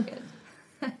 Those are good.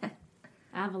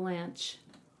 Avalanche.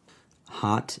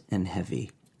 Hot and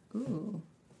heavy. Ooh.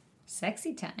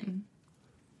 Sexy time.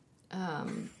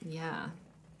 Yeah.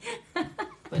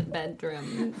 But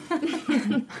bedroom.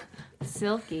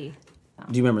 Silky.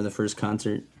 Do you remember the first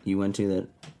concert you went to that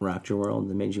rocked your world,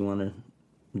 that made you want to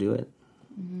do it?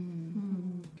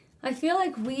 I feel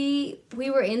like we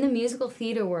were in the musical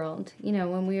theater world,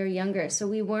 when we were younger. So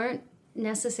we weren't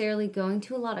necessarily going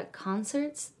to a lot of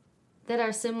concerts that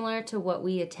are similar to what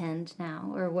we attend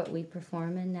now or what we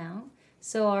perform in now.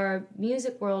 So our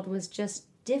music world was just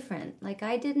different.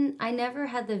 I never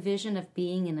had the vision of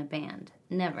being in a band.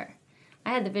 Never.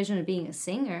 I had the vision of being a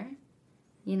singer,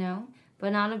 but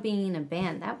not of being in a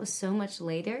band. That was so much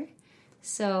later.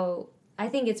 So I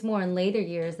think it's more in later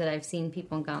years that I've seen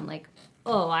people and gone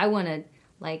oh, I want to,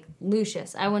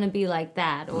 Lucius, I want to be like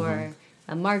that. Or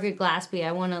Margaret Glaspie,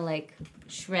 I want to,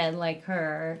 shred like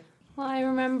her. Well, I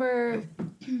remember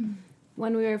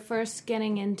when we were first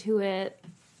getting into it,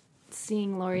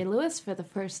 seeing Laurie Lewis for the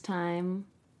first time,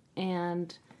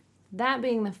 and that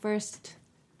being the first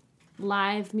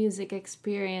live music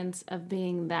experience of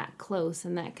being that close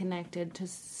and that connected to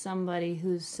somebody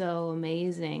who's so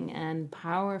amazing and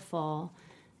powerful,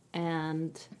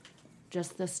 and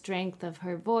just the strength of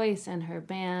her voice and her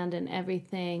band and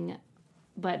everything,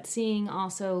 but seeing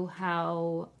also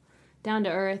how down to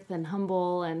earth and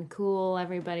humble and cool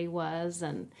everybody was,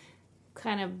 and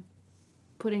kind of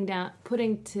bringing down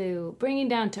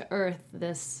to earth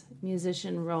this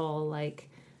musician role,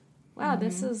 wow,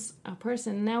 this is a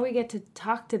person. Now we get to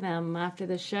talk to them after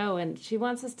the show, and she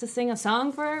wants us to sing a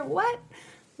song for her? What?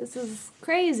 This is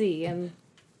crazy. And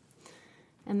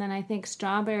then I think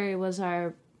Strawberry was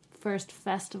our first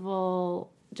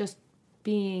festival, just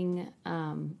being,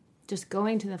 just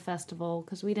going to the festival,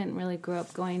 because we didn't really grow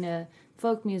up going to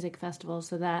folk music festivals,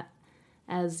 so that,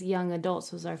 as young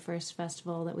adults, was our first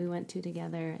festival that we went to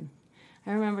together. And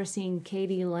I remember seeing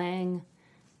Katie Lang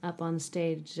up on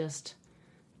stage, just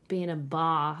being a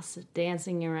boss,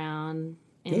 dancing around.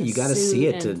 Yeah, you got to see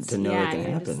it to know yeah, it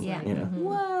can happen. just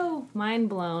whoa, mind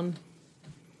blown.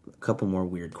 A couple more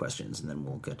weird questions, and then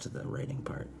we'll get to the writing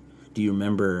part. Do you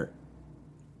remember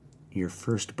your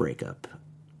first breakup?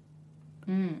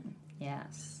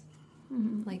 Yes.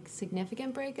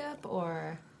 Significant breakup,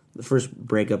 or The first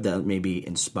breakup that maybe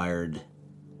inspired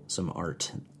some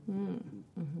art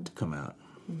to come out.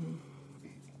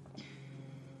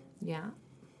 yeah.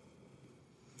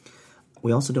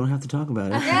 We also don't have to talk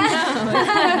about it.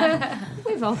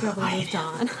 We've all probably moved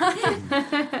on.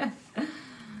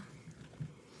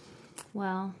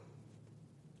 Well,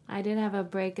 I did have a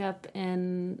breakup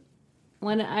in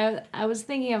when I was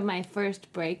thinking of my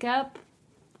first breakup,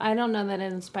 I don't know that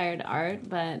it inspired art,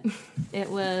 but it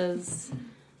was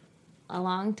a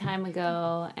long time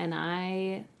ago, and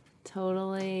I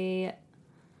totally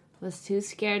was too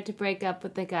scared to break up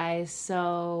with the guy,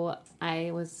 so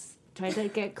I tried to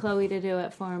get Chloe to do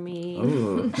it for me.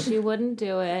 Ooh. She wouldn't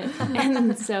do it,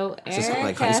 and so Erica... Is this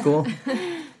like high school?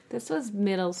 This was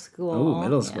middle school. Oh,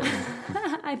 middle school.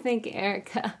 Yeah. I think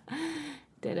Erica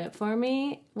did it for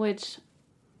me, which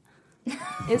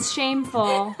is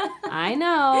shameful. I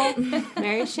know,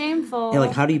 very shameful. Yeah,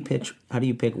 like how do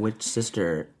you pick which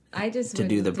sister I just to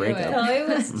do the breakup? Chloe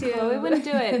was too. Chloe wouldn't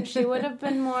do it. She would have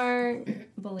been more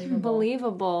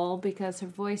believable. because her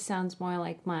voice sounds more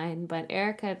like mine. But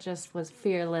Erica just was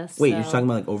fearless. Wait, so... you're talking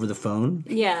about like over the phone?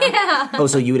 Yeah. Oh,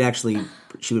 so you would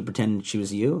she would pretend she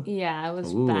was you? Yeah, it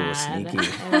was Ooh, bad. sneaky.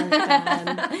 It was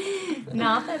bad.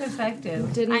 Not that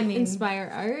effective. Didn't inspire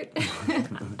art.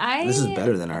 This is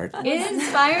better than art. It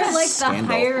inspired like Scandal. the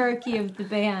hierarchy of the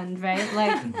band, right?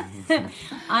 Like,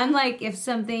 I'm like, if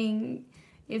someone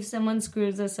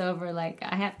screws us over, like,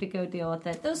 I have to go deal with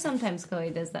it. Though sometimes Chloe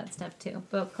does that stuff too.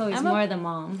 But Chloe's more the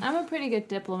mom. I'm a pretty good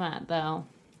diplomat, though.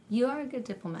 You are a good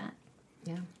diplomat.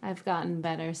 Yeah, I've gotten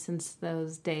better since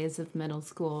those days of middle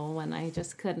school when I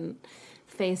just couldn't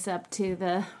face up to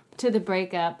the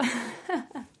breakup.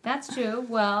 That's true.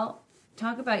 Well,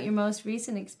 talk about your most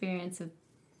recent experience of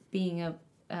being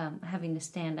having to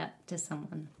stand up to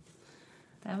someone.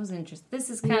 That was interesting.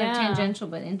 This is kind of tangential,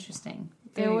 but interesting.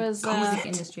 There was music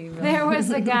industry. Really. There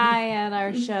was a guy at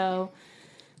our show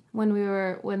when we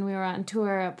were on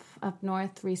tour up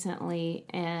north recently,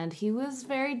 and he was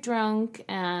very drunk,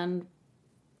 and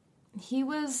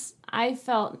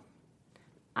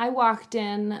I walked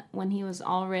in when he was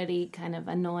already kind of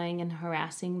annoying and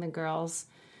harassing the girls,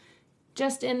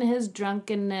 just in his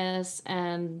drunkenness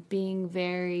and being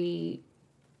very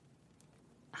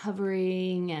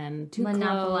hovering and too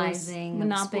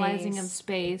monopolizing of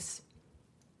space.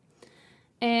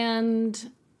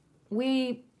 And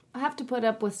we have to put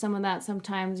up with some of that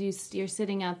sometimes. You're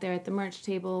sitting out there at the merch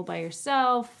table by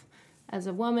yourself. As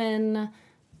a woman,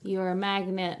 you're a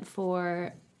magnet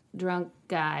for drunk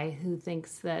guy who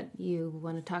thinks that you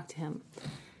want to talk to him.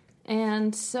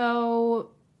 And so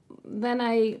then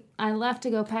I left to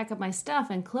go pack up my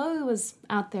stuff, and Chloe was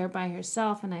out there by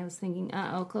herself, and I was thinking,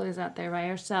 Chloe's out there by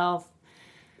herself.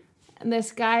 And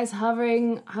this guy's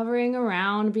hovering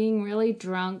around, being really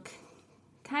drunk,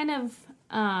 kind of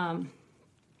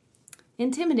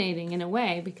intimidating in a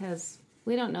way, because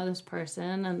we don't know this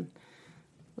person, and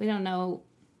we don't know,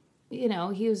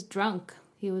 he was drunk.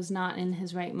 He was not in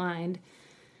his right mind,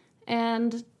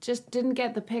 and just didn't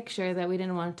get the picture that we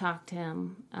didn't want to talk to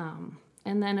him.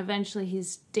 And then eventually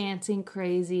he's dancing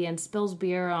crazy and spills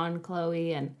beer on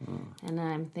Chloe, and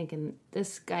I'm thinking,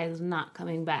 this guy is not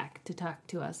coming back to talk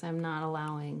to us. I'm not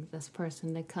allowing this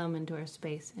person to come into our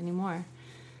space anymore.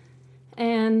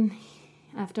 And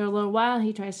after a little while,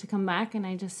 he tries to come back, and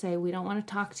I just say, we don't want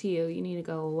to talk to you. You need to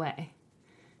go away.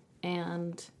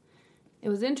 And it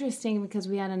was interesting because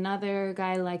we had another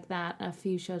guy like that a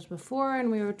few shows before,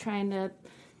 and we were trying to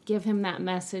give him that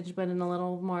message, but in a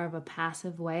little more of a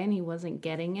passive way, and he wasn't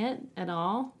getting it at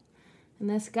all. And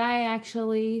this guy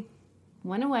actually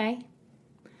went away.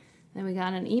 Then we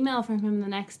got an email from him the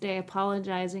next day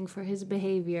apologizing for his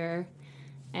behavior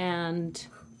and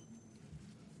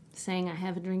saying, I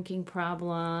have a drinking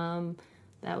problem.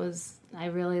 I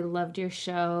really loved your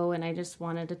show, and I just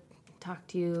wanted to talk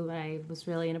to you, but I was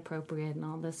really inappropriate and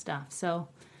all this stuff. So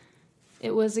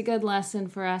it was a good lesson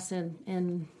for us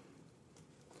in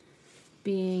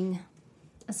being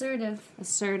assertive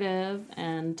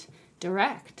and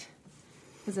direct.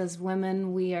 Because as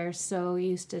women, we are so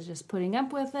used to just putting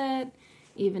up with it,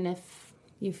 even if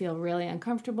you feel really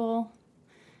uncomfortable.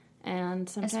 And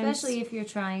sometimes, especially if you're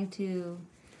trying to,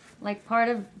 like, part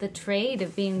of the trade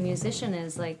of being a musician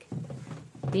is like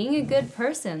being a good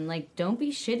person. Like, don't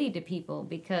be shitty to people,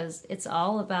 because it's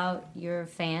all about your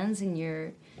fans and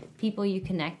your people you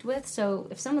connect with. So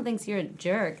if someone thinks you're a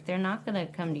jerk, they're not going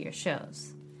to come to your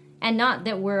shows. And not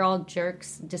that we're all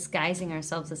jerks disguising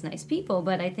ourselves as nice people,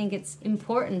 but I think it's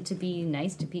important to be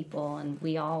nice to people, and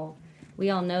we all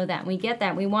know that. And we get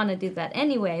that. We want to do that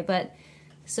anyway, but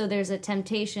so there's a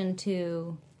temptation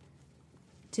to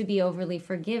be overly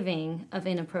forgiving of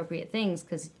inappropriate things,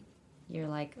 because you're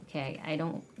like, okay, I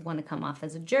don't want to come off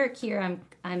as a jerk here.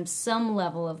 I'm some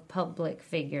level of public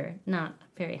figure, not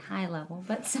very high level,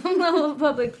 but some level of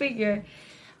public figure.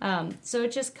 So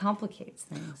it just complicates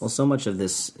things. Well, so much of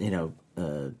this, Me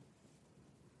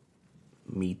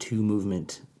Too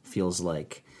movement feels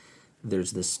like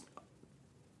there's this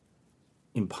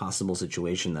impossible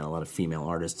situation that a lot of female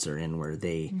artists are in, where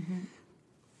they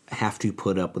have to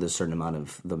put up with a certain amount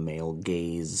of the male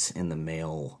gaze and the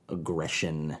male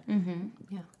aggression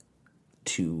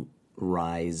to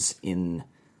rise in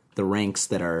the ranks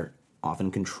that are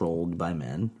often controlled by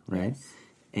men, right? Yes.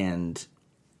 And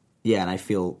I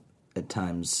feel at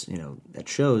times, at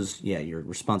shows, your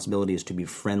responsibility is to be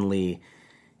friendly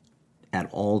at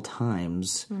all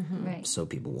times, Right. so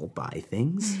people will buy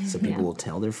things, so people will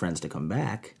tell their friends to come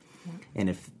back, and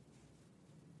if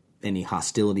any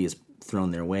hostility is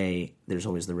thrown their way, there's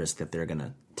always the risk that they're going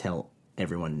to tell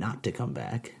everyone not to come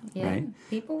back, right?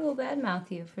 People will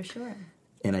badmouth you, for sure.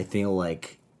 And I feel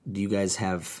like, do you guys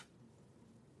have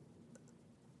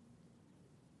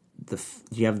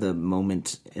the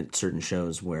moment at certain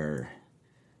shows where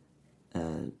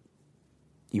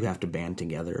you have to band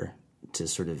together to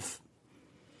sort of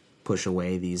push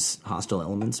away these hostile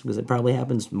elements? Because it probably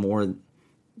happens more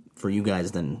for you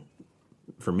guys than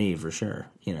for me, for sure,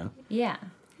 Yeah,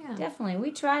 definitely.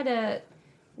 We try to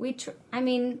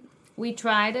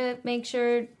make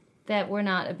sure that we're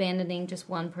not abandoning just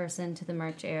one person to the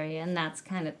merch area, and that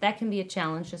can be a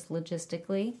challenge just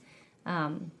logistically.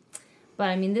 But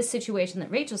I mean, this situation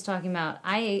that Rachel's talking about,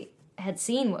 I had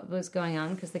seen what was going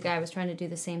on because the guy was trying to do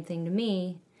the same thing to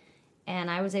me,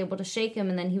 and I was able to shake him,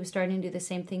 and then he was starting to do the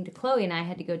same thing to Chloe, and I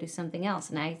had to go do something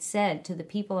else. And I said to the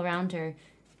people around her,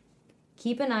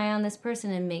 keep an eye on this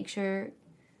person and make sure,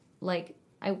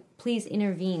 please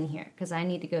intervene here because I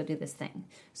need to go do this thing.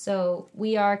 So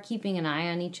we are keeping an eye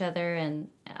on each other, and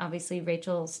obviously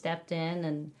Rachel stepped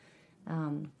in,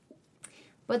 and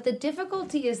but the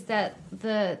difficulty is that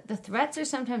the threats are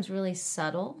sometimes really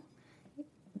subtle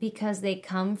because they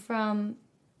come from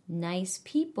nice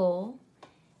people,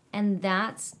 and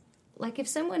that's like, if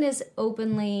someone is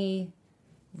openly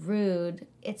rude,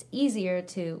 it's easier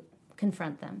to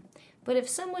confront them. But if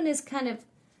someone is kind of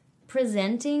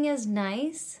presenting as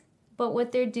nice, but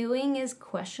what they're doing is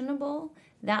questionable,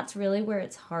 that's really where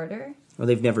it's harder. Or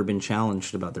they've never been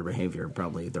challenged about their behavior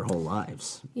probably their whole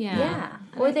lives. Yeah.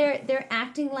 Or they're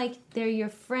acting like they're your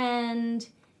friend,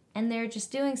 and they're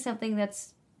just doing something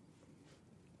that's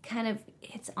kind of,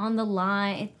 it's on the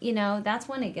line. That's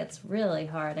when it gets really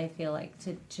hard, I feel like,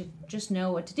 to just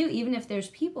know what to do, even if there's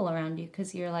people around you,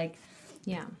 because you're like,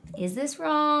 is this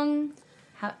wrong?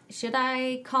 How, should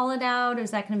I call it out, or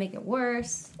is that going to make it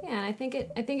worse? Yeah, I think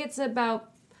it's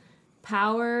about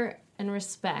power and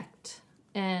respect,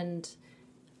 and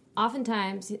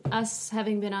oftentimes us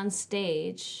having been on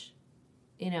stage,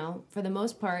 for the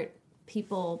most part,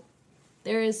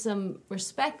 there is some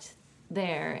respect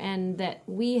there, and that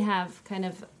we have kind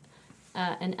of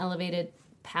an elevated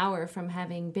power from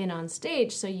having been on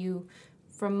stage. So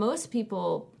from most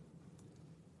people,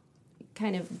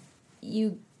 kind of,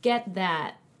 you get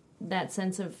that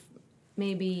sense of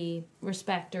maybe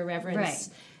respect or reverence. Right.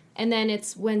 And then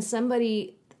it's when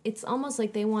somebody, it's almost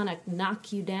like they want to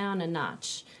knock you down a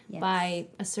notch by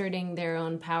asserting their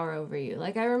own power over you.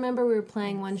 Like, I remember we were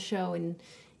playing one show in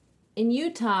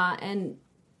Utah, and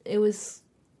it was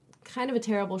kind of a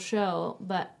terrible show,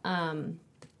 but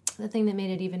the thing that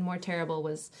made it even more terrible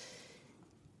was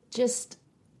just,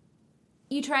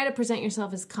 you try to present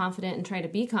yourself as confident and try to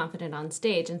be confident on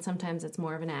stage, and sometimes it's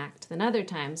more of an act than other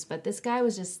times, but this guy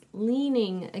was just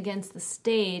leaning against the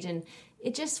stage, and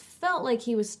it just felt like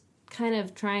he was kind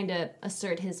of trying to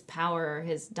assert his power or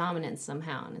his dominance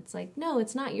somehow. And it's like, no,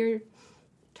 it's not your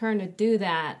turn to do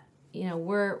that.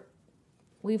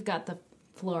 We've got the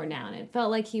floor now. And it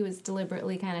felt like he was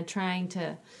deliberately kind of trying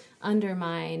to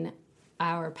undermine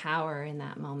our power in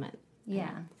that moment. Yeah.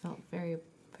 And it felt very,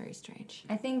 very strange.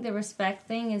 I think the respect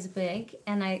thing is big,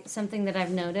 and something that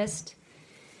I've noticed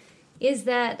is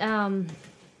that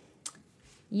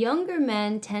younger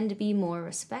men tend to be more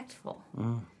respectful.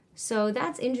 Oh. So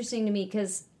that's interesting to me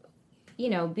because,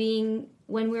 when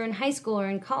we were in high school or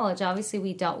in college, obviously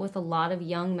we dealt with a lot of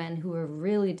young men who were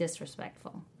really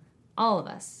disrespectful. All of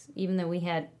us, even though we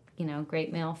had,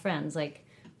 great male friends. Like,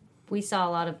 we saw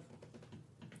a lot of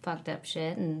fucked up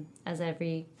shit, and as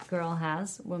every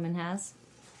woman has.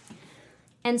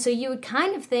 And so you would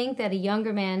kind of think that a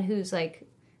younger man who's like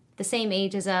the same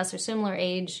age as us or similar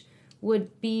age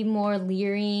would be more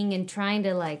leering and trying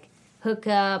to like hook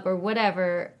up or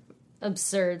whatever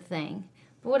absurd thing.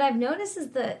 But what I've noticed is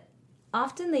that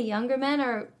often the younger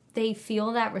men they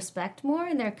feel that respect more,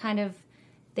 and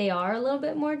they are a little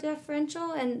bit more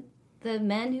deferential, and the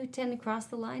men who tend to cross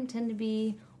the line tend to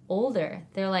be older.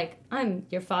 They're like, I'm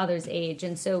your father's age,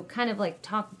 and so kind of like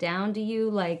talk down to you,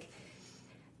 like,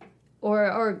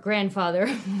 or grandfather,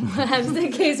 perhaps the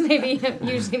case, maybe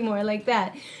usually more like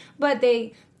that. But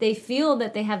they they feel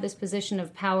that they have this position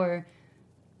of power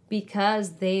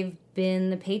because they've been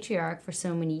the patriarch for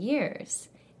so many years.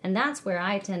 And that's where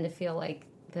I tend to feel like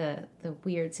the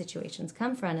weird situations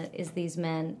come from, it is these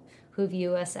men who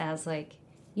view us as like,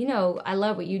 you know, I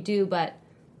love what you do, but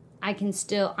I'm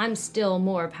still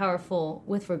more powerful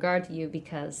with regard to you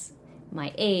because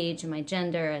my age and my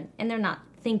gender, and they're not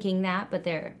thinking that, but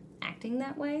they're acting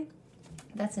that way.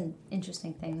 That's an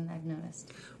interesting thing that I've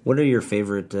noticed. What are your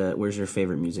favorite, where's your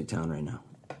favorite music town right now?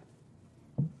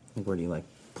 Like, where do you like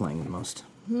playing the most?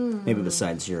 Maybe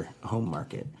besides your home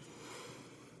market.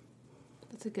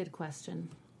 That's a good question.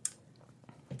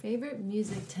 Favorite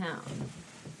music town?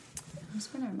 What's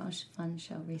been our most fun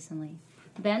show recently?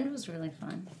 Bend was really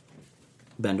fun.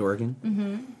 Bend, Oregon?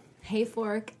 Mm-hmm.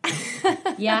 Hayfork.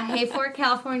 Yeah, Hayfork,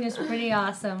 California is pretty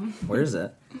awesome. Where is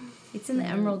that? It's in the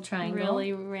Emerald Triangle.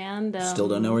 Really random. Still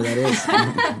don't know where that is.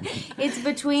 It's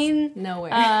between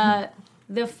nowhere.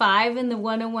 The 5 and the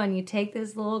 101. You take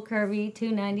this little curvy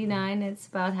 299. It's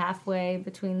about halfway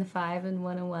between the 5 and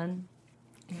 101.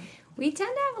 We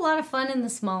tend to have a lot of fun in the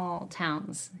small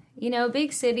towns. You know,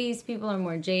 big cities, people are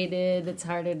more jaded. It's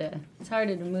harder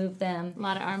to move them. A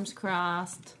lot of arms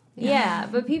crossed. Yeah,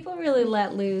 but people really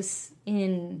let loose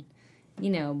in, you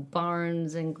know,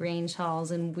 barns and Grange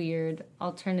halls and weird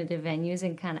alternative venues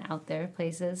and kind of out there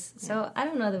places. So I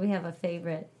don't know that we have a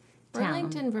favorite town.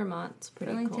 Burlington, Vermont's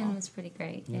pretty cool. Burlington was pretty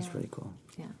great. That's pretty cool.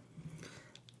 Yeah.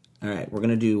 All right, we're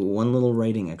going to do one little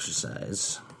writing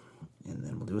exercise, and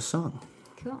then we'll do a song.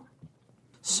 Cool.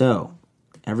 So,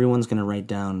 everyone's going to write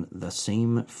down the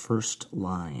same first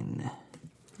line.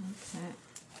 Okay.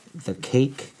 The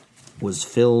cake was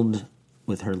filled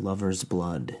with her lover's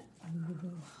blood.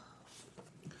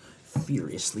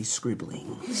 Furiously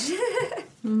scribbling.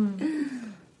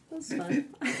 That's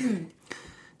fun.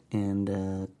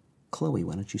 And, Chloe,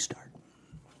 why don't you start?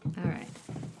 All right.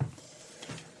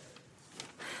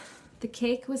 The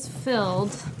cake was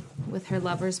filled with her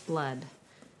lover's blood.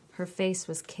 Her face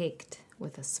was caked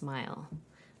with a smile.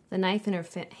 The knife in her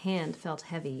hand felt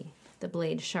heavy, the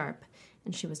blade sharp,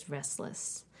 and she was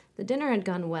restless. The dinner had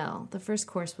gone well. The first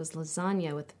course was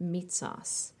lasagna with meat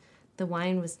sauce. The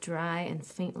wine was dry and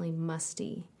faintly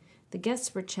musty. The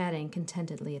guests were chatting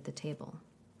contentedly at the table.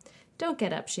 "Don't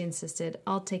get up," she insisted.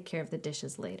 "I'll take care of the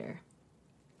dishes later."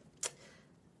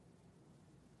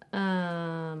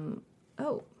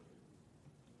 Oh.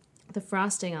 The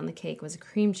frosting on the cake was a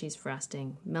cream cheese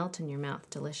frosting, melt in your mouth,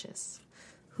 delicious.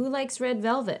 "Who likes red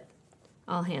velvet?"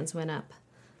 All hands went up.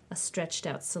 A stretched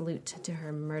out salute to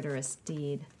her murderous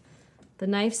deed. The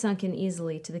knife sunk in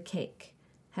easily to the cake,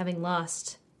 having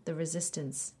lost the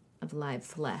resistance of live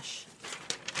flesh.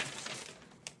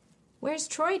 "Where's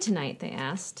Troy tonight?" they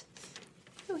asked.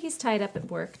 "Oh, he's tied up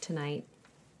at work tonight."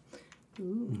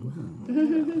 Ooh.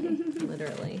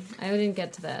 Literally. I didn't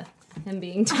get to him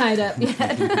being tied up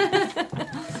yet.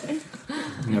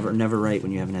 Never write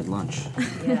when you haven't had lunch.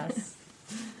 Yes.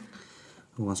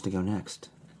 Who wants to go next?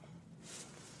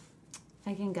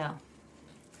 I can go.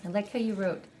 I like how you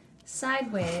wrote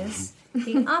sideways,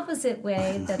 the opposite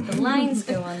way that the lines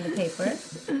go on the paper.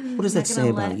 What does that say I'm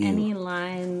not about gonna let you? any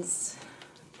lines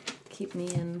keep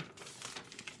me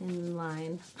in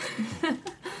line.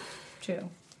 True.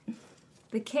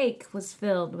 The cake was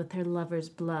filled with her lover's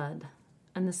blood,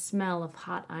 and the smell of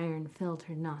hot iron filled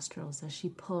her nostrils as she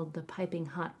pulled the piping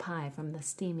hot pie from the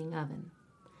steaming oven.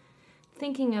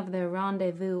 Thinking of their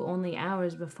rendezvous only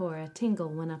hours before, a tingle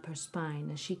went up her spine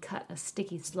as she cut a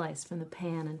sticky slice from the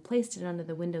pan and placed it under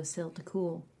the windowsill to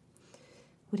cool.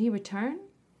 Would he return?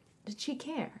 Did she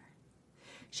care?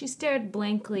 She stared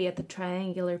blankly at the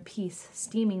triangular piece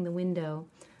steaming the window,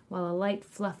 while a light,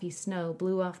 fluffy snow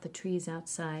blew off the trees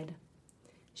outside.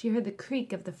 She heard the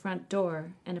creak of the front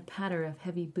door and a patter of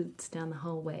heavy boots down the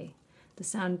hallway, the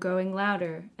sound growing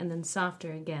louder and then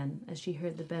softer again as she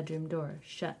heard the bedroom door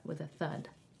shut with a thud.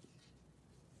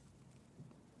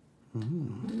 I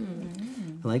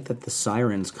like that the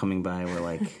sirens coming by were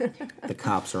like, the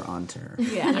cops are onto her.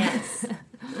 Yeah. Yes.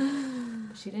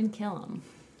 She didn't kill him.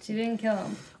 She didn't kill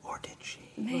him. Or did she?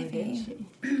 Maybe.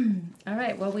 All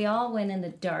right. Well, we all went in a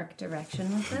dark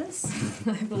direction with this.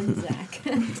 I blame Zach.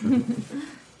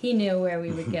 He knew where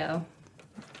we would go.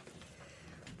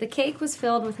 The cake was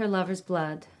filled with her lover's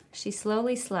blood. She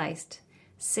slowly sliced,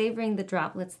 savoring the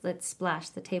droplets that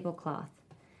splashed the tablecloth.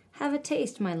 "Have a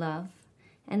taste, my love,"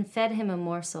 and fed him a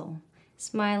morsel,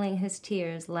 smiling his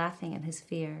tears, laughing at his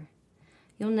fear.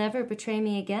 "You'll never betray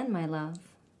me again, my love,"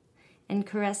 and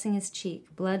caressing his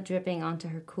cheek, blood dripping onto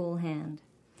her cool hand.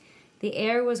 The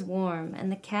air was warm,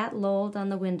 and the cat lolled on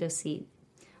the window seat,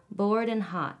 bored and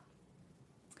hot.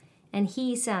 And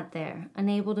he sat there,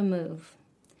 unable to move.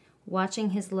 watching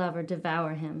his lover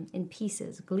devour him in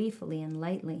pieces gleefully and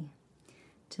lightly.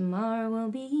 "Tomorrow will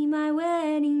be my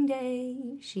wedding day,"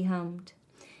 she hummed,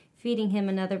 feeding him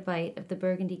another bite of the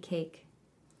burgundy cake.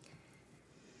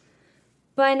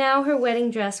 By now her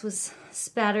wedding dress was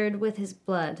spattered with his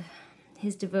blood,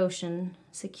 his devotion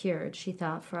secured, she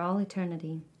thought, for all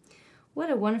eternity. "What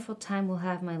a wonderful time we'll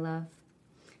have, my love."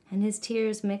 And his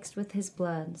tears mixed with his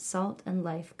blood, salt and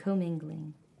life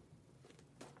commingling.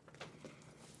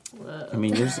 I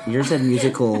mean, yours had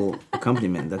musical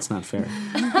accompaniment. That's not fair.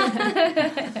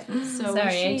 So Sorry, was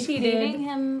I she cheated. feeding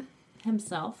him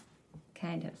himself?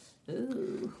 Kind of.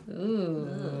 Ooh.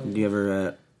 Ooh. Do you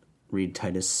ever read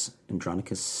Titus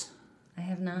Andronicus? I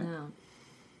have not. No.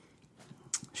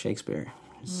 Shakespeare.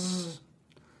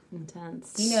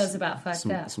 Intense. He knows about fucked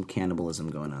up. Some cannibalism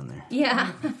going on there.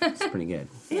 Yeah. It's pretty good.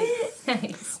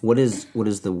 Nice. What is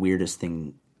the weirdest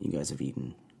thing you guys have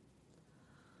eaten?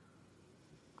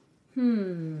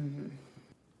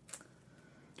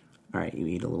 All right, you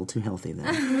eat a little too healthy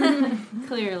then.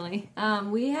 Clearly.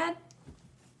 We had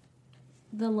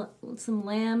some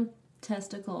lamb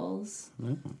testicles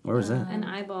Where was that? and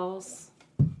eyeballs.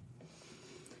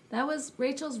 That was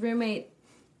Rachel's roommate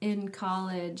in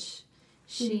college.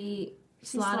 She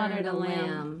slaughtered a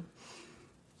lamb.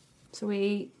 So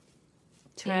we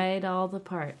Tried all the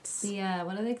parts. the,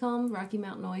 what do they call them? Rocky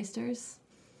Mountain oysters?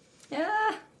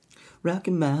 Yeah.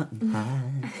 Rocky Mountain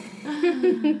High.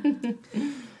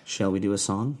 Shall we do a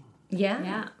song? Yeah.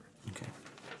 Yeah. Okay.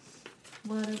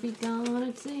 What are we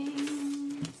gonna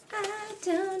sing? I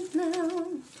don't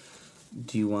know.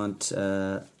 Do you want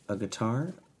a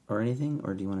guitar or anything,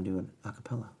 or do you want to do an a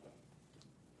cappella?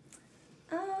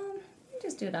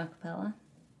 Just do it a cappella.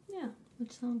 Yeah.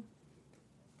 Which song?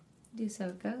 Do So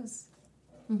It Goes.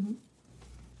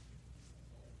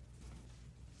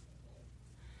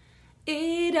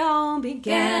 It all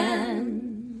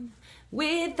began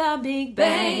with a big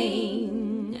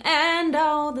bang, and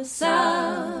all the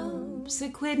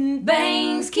subsequent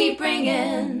bangs keep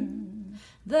ringing.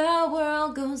 The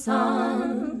world goes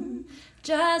on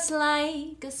just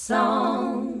like a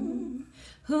song,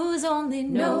 whose only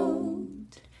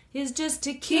note is just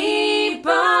to keep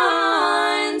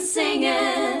on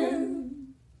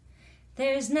singing.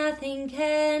 There's nothing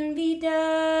can be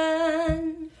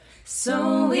done.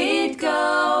 So it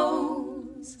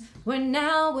goes, where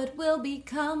now it will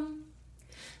become.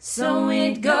 So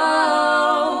it goes,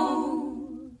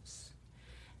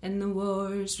 and the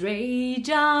wars rage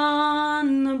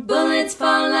on, the bullets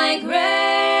fall like rain,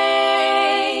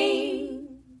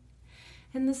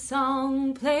 and the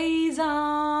song plays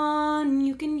on,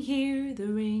 you can hear the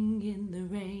ring in the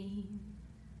rain.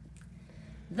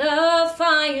 The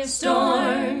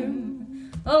firestorm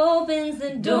opens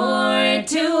the door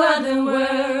to other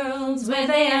worlds where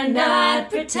they are not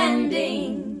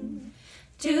pretending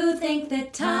to think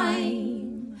that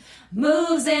time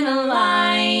moves in a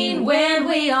line, where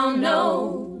we all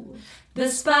know the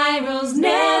spiral's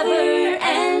never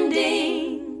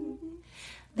ending.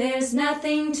 There's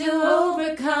nothing to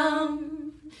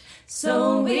overcome,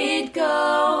 so it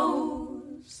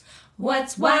goes.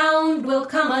 What's wound will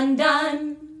come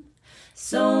undone,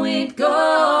 so it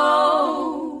goes.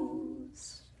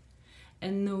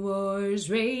 And the wars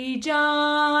rage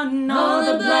on, all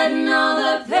the blood and all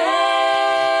the pain.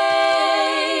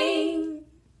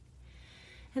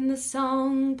 And the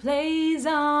song plays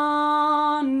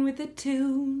on with a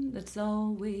tune that's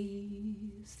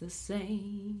always the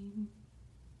same.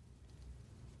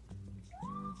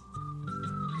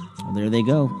 Well, there they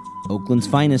go. Oakland's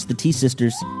finest, the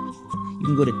T-Sisters. You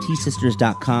can go to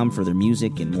tsisters.com for their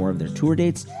music and more of their tour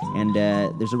dates. And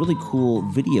there's a really cool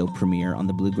video premiere on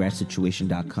the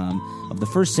bluegrasssituation.com of the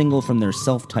first single from their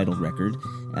self-titled record.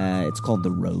 It's called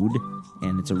The Road,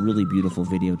 and it's a really beautiful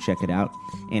video. Check it out.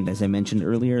 And as I mentioned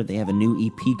earlier, they have a new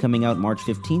EP coming out March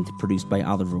 15th, produced by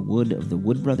Oliver Wood of the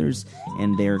Wood Brothers.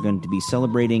 And they're going to be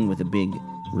celebrating with a big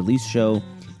release show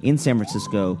in San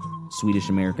Francisco, Swedish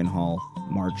American Hall,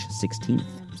 March 16th.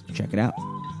 So check it out.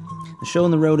 The Show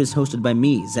on the Road is hosted by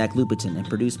me, Zach Lupetin, and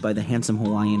produced by the handsome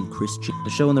Hawaiian Chris Ch.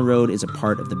 The Show on the Road is a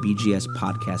part of the BGS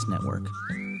Podcast Network.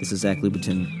 This is Zach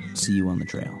Lupetin. See you on the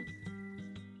trail.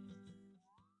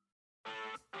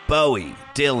 Bowie,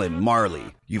 Dylan, Marley.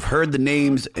 You've heard the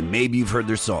names and maybe you've heard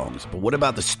their songs, but what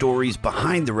about the stories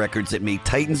behind the records that made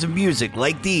titans of music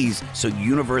like these so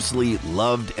universally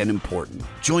loved and important?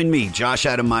 Join me, Josh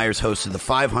Adam Myers, host of The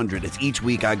 500, as each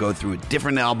week I go through a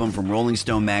different album from Rolling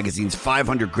Stone magazine's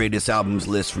 500 Greatest Albums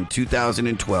list from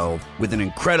 2012 with an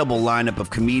incredible lineup of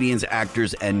comedians,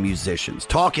 actors, and musicians,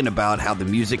 talking about how the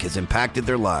music has impacted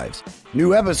their lives.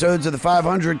 New episodes of The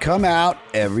 500 come out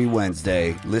every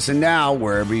Wednesday. Listen now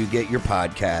wherever you get your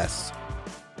podcasts.